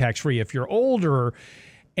Roth, get tax-free. If you're older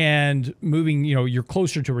and moving, you're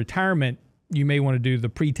closer to retirement, you may want to do the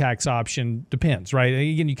pre-tax option. Depends, right?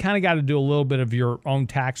 Again, you kind of got to do a little bit of your own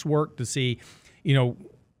tax work to see,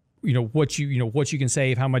 what you can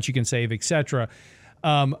save, how much you can save, etc.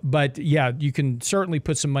 But yeah, you can certainly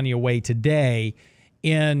put some money away today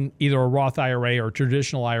in either a Roth IRA or a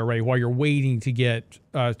traditional IRA while you're waiting to get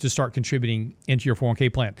to start contributing into your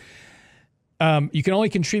 401k plan. You can only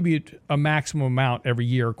contribute a maximum amount every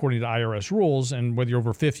year according to IRS rules, and whether you're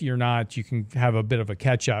over 50 or not, you can have a bit of a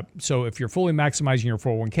catch-up. So if you're fully maximizing your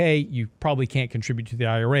 401k, you probably can't contribute to the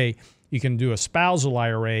IRA. You can do a spousal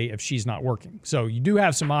IRA if she's not working. So you do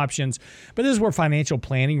have some options, but this is where financial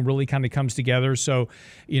planning really kind of comes together. So,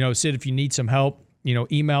 Sid, if you need some help,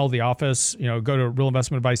 email the office, go to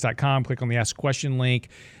realinvestmentadvice.com, click on the Ask a Question link,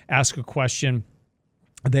 ask a question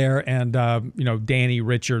there, and Danny,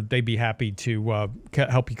 Richard, they'd be happy to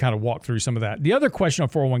help you kind of walk through some of that. The other question on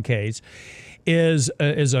 401ks is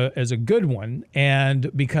a good one,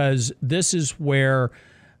 and because this is where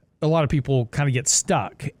a lot of people kind of get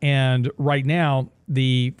stuck. And right now,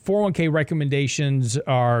 the 401k recommendations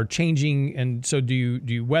are changing. And so do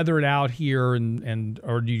you weather it out here and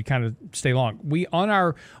or do you kind of stay long? We, on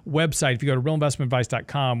our website, if you go to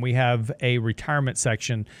realinvestmentadvice.com, we have a retirement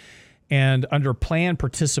section. And under plan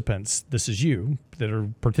participants, this is you that are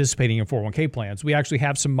participating in 401k plans, we actually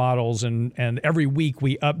have some models, and every week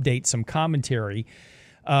we update some commentary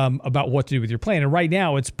about what to do with your plan. And right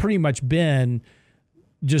now, it's pretty much been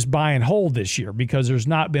just buy and hold this year because there's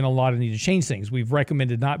not been a lot of need to change things. We've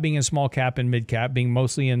recommended not being in small cap and mid cap, being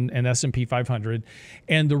mostly in S&P 500.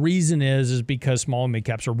 And the reason is because small and mid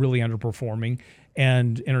caps are really underperforming,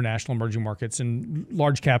 and international emerging markets and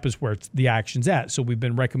large cap is where the action's at. So we've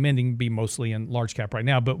been recommending be mostly in large cap right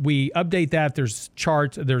now, but we update that. There's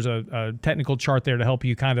a technical chart there to help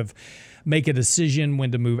you kind of make a decision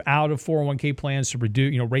when to move out of 401k plans to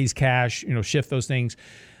reduce, raise cash, shift those things.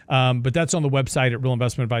 But that's on the website at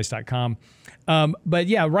realinvestmentadvice.com. But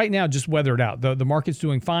yeah, right now, just weather it out. The market's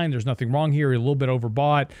doing fine. There's nothing wrong here. You're a little bit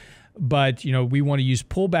overbought, but we want to use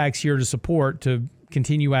pullbacks here to support to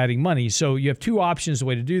continue adding money. So you have two options. The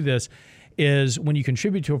way to do this is when you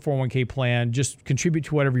contribute to a 401k plan, just contribute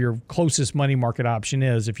to whatever your closest money market option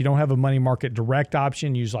is. If you don't have a money market direct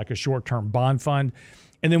option, use like a short-term bond fund.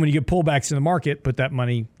 And then when you get pullbacks in the market, put that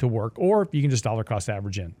money to work. Or you can just dollar cost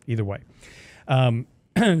average in. Either way.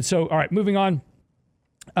 So, all right, moving on.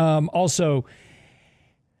 Also,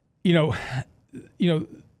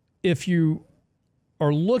 if you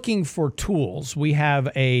are looking for tools, we have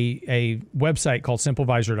a website called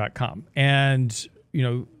simplevisor.com. And,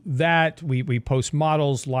 that we post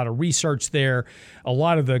models, a lot of research there, a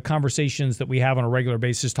lot of the conversations that we have on a regular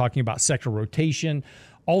basis talking about sector rotation.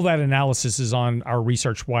 All that analysis is on our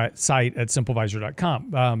research site at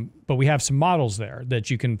simplevisor.com. But we have some models there that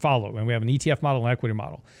you can follow. And we have an ETF model and an equity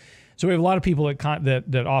model. So we have a lot of people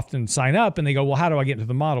that often sign up and they go, well, how do I get into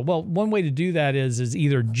the model? Well, one way to do that is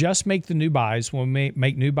either just make the new buys. When we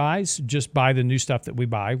make new buys, just buy the new stuff that we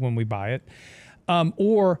buy when we buy it.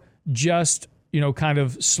 Or just, kind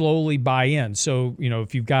of slowly buy in. So,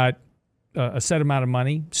 if you've got a set amount of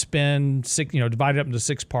money, spend divide it up into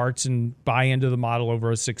 6 parts and buy into the model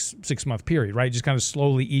over a six month period, right? Just kind of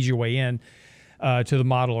slowly ease your way in to the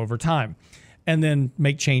model over time, and then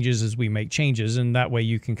make changes as we make changes. And that way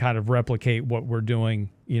you can kind of replicate what we're doing,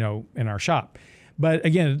 in our shop. But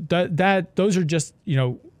again, those are just,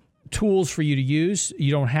 tools for you to use.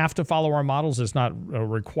 You don't have to follow our models. It's not a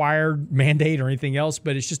required mandate or anything else,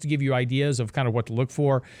 but it's just to give you ideas of kind of what to look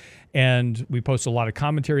for. And we post a lot of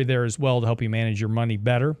commentary there as well to help you manage your money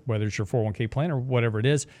better, whether it's your 401k plan or whatever it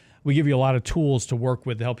is. We give you a lot of tools to work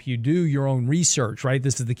with to help you do your own research, right?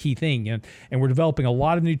 This is the key thing. And we're developing a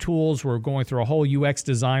lot of new tools. We're going through a whole UX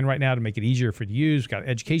design right now to make it easier for you to use. We've got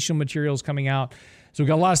educational materials coming out. So we've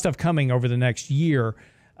got a lot of stuff coming over the next year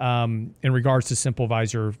in regards to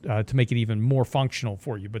SimpleVisor to make it even more functional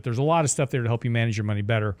for you. But there's a lot of stuff there to help you manage your money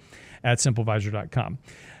better at SimpleVisor.com.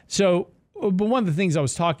 So, but one of the things I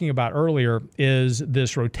was talking about earlier is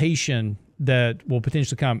this rotation that will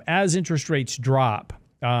potentially come. As interest rates drop,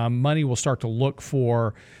 money will start to look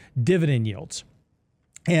for dividend yields.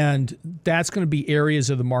 And that's going to be areas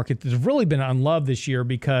of the market that have really been unloved this year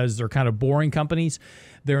because they're kind of boring companies.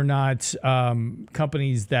 They're not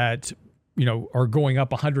companies that are going up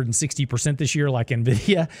 160% this year, like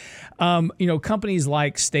NVIDIA. Companies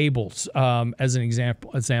like Stables, as an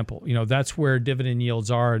example, that's where dividend yields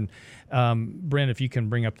are. And Brent, if you can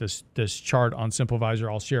bring up this chart on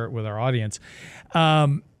SimpleVisor, I'll share it with our audience.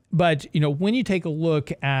 But when you take a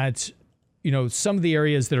look at some of the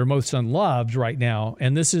areas that are most unloved right now,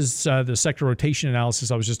 and this is the sector rotation analysis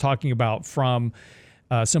I was just talking about from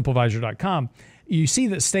SimpleVisor.com. you see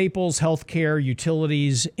that staples, healthcare,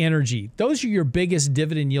 utilities, energy, those are your biggest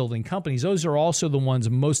dividend yielding companies. Those are also the ones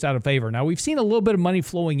most out of favor. Now, we've seen a little bit of money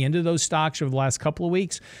flowing into those stocks over the last couple of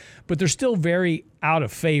weeks, but they're still very out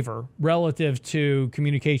of favor relative to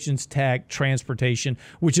communications, tech, transportation,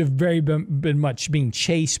 which have been much being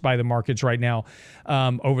chased by the markets right now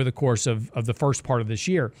over the course of the first part of this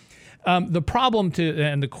year. The problem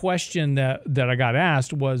and the question that I got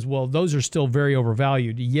asked was, well, those are still very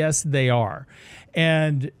overvalued. Yes, they are.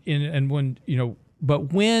 And when,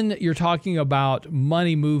 but when you're talking about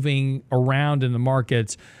money moving around in the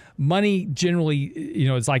markets, money generally,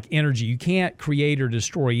 it's like energy. You can't create or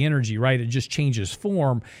destroy energy, right? It just changes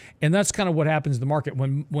form. And that's kind of what happens in the market.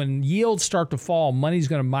 When yields start to fall, money's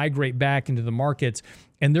going to migrate back into the markets,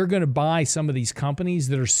 and they're going to buy some of these companies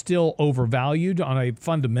that are still overvalued on a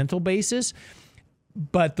fundamental basis.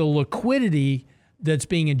 But the liquidity that's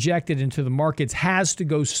being injected into the markets has to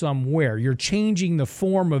go somewhere. You're changing the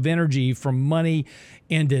form of energy from money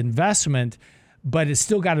into investment, but it's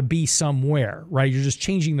still got to be somewhere, right? You're just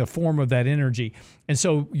changing the form of that energy. And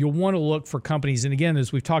so you'll want to look for companies. And again,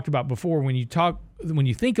 as we've talked about before, when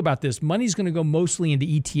you think about this, money's going to go mostly into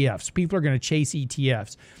ETFs. People are going to chase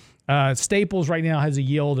ETFs. Staples right now has a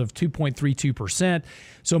yield of 2.32%.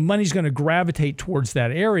 So money's going to gravitate towards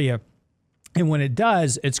that area. And when it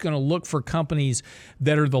does, it's going to look for companies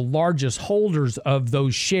that are the largest holders of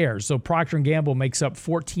those shares. So Procter & Gamble makes up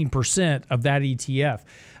 14% of that ETF.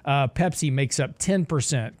 Pepsi makes up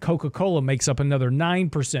 10%. Coca-Cola makes up another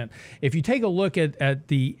 9%. If you take a look at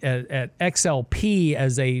XLP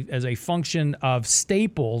as a function of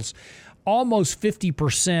staples, almost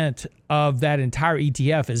 50% of that entire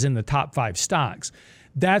ETF is in the top 5 stocks.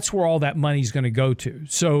 That's where all that money is going to go to.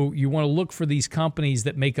 So you want to look for these companies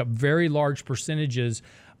that make up very large percentages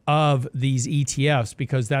of these ETFs,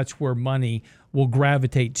 because that's where money will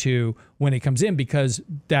gravitate to when it comes in, because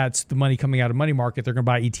that's the money coming out of money market. They're going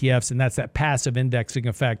to buy ETFs, and that's that passive indexing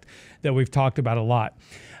effect that we've talked about a lot.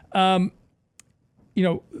 There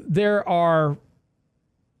are,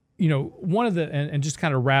 one of the, and just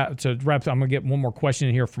kind of wrap, I'm going to get one more question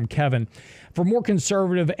in here from Kevin. For more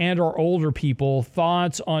conservative and or older people,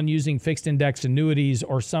 thoughts on using fixed index annuities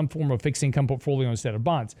or some form of fixed income portfolio instead of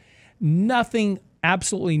bonds?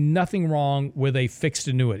 Absolutely nothing wrong with a fixed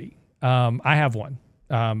annuity. I have one.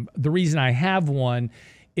 The reason I have one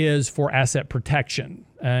is for asset protection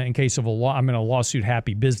in case of I'm in a lawsuit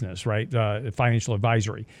happy business, right? Financial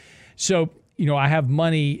advisory. So, I have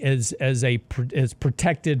money as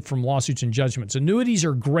protected from lawsuits and judgments. Annuities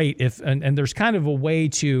are great and there's kind of a way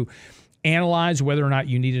to analyze whether or not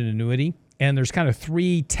you need an annuity. And there's kind of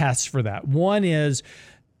 3 tests for that. One is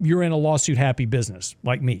you're in a lawsuit happy business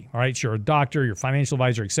like me, all right? You're a doctor, you're a financial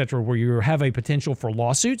advisor, et cetera, where you have a potential for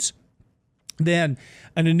lawsuits. Then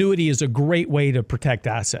an annuity is a great way to protect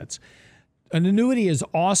assets. An annuity is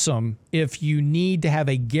awesome if you need to have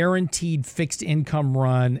a guaranteed fixed income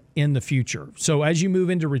run in the future. So as you move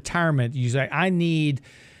into retirement, you say, I need,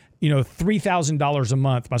 $3,000 a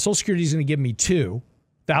month. My Social Security is going to give me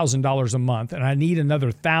 $2,000 a month, and I need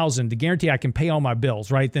another $1,000 to guarantee I can pay all my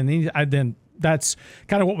bills, right? Then that's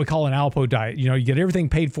kind of what we call an Alpo diet. You get everything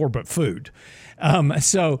paid for but food.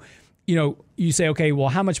 You say, okay, well,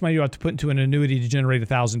 how much money do I have to put into an annuity to generate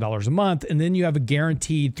 $1,000 a month? And then you have a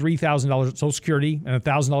guaranteed $3,000 Social Security and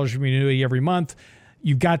 $1,000 from your annuity every month.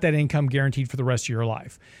 You've got that income guaranteed for the rest of your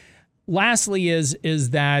life. Lastly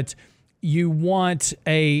is that you want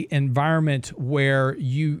a environment where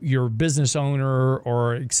you're a business owner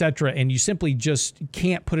or et cetera, and you simply just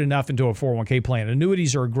can't put enough into a 401k plan.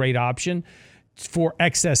 Annuities are a great option for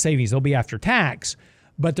excess savings. They'll be after tax,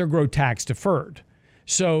 but they'll grow tax deferred.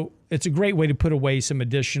 So it's a great way to put away some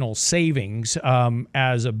additional savings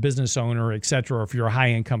as a business owner, et cetera. Or if you're a high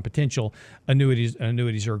income potential,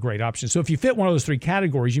 annuities are a great option. So if you fit one of those 3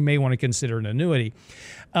 categories, you may want to consider an annuity.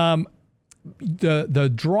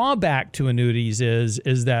 The drawback to annuities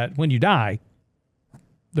is that when you die,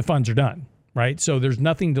 the funds are done, right? So there's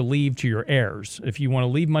nothing to leave to your heirs. If you want to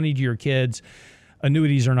leave money to your kids,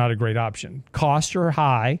 annuities are not a great option. Costs are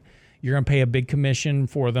high. You're going to pay a big commission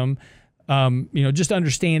for them. Just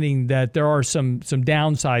understanding that there are some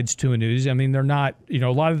downsides to annuities. I mean, they're not, a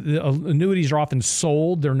lot of the annuities are often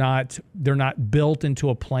sold. They're not built into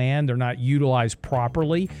a plan. They're not utilized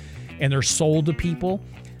properly, and they're sold to people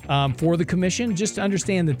for the commission. Just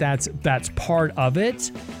understand that that's part of it.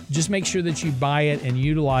 Just make sure that you buy it and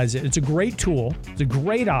utilize it. It's a great tool. It's a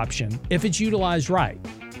great option if it's utilized right?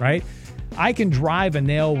 I can drive a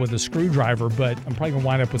nail with a screwdriver, but I'm probably going to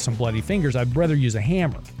wind up with some bloody fingers. I'd rather use a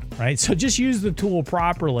hammer, right? So just use the tool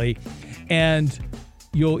properly, and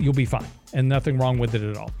you'll be fine. And nothing wrong with it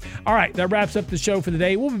at all. All right, that wraps up the show for the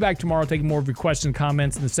day. We'll be back tomorrow taking more of your questions and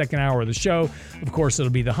comments in the second hour of the show. Of course,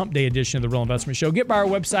 it'll be the Hump Day edition of the Real Investment Show. Get by our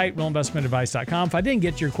website, realinvestmentadvice.com. If I didn't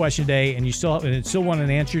get to your question today and you still want an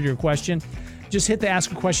answer to your question, just hit the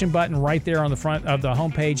Ask a Question button right there on the front of the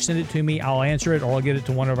homepage. Send it to me. I'll answer it, or I'll get it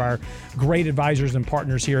to one of our great advisors and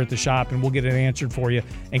partners here at the shop, and we'll get it answered for you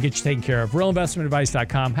and get you taken care of.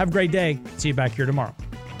 realinvestmentadvice.com. Have a great day. See you back here tomorrow.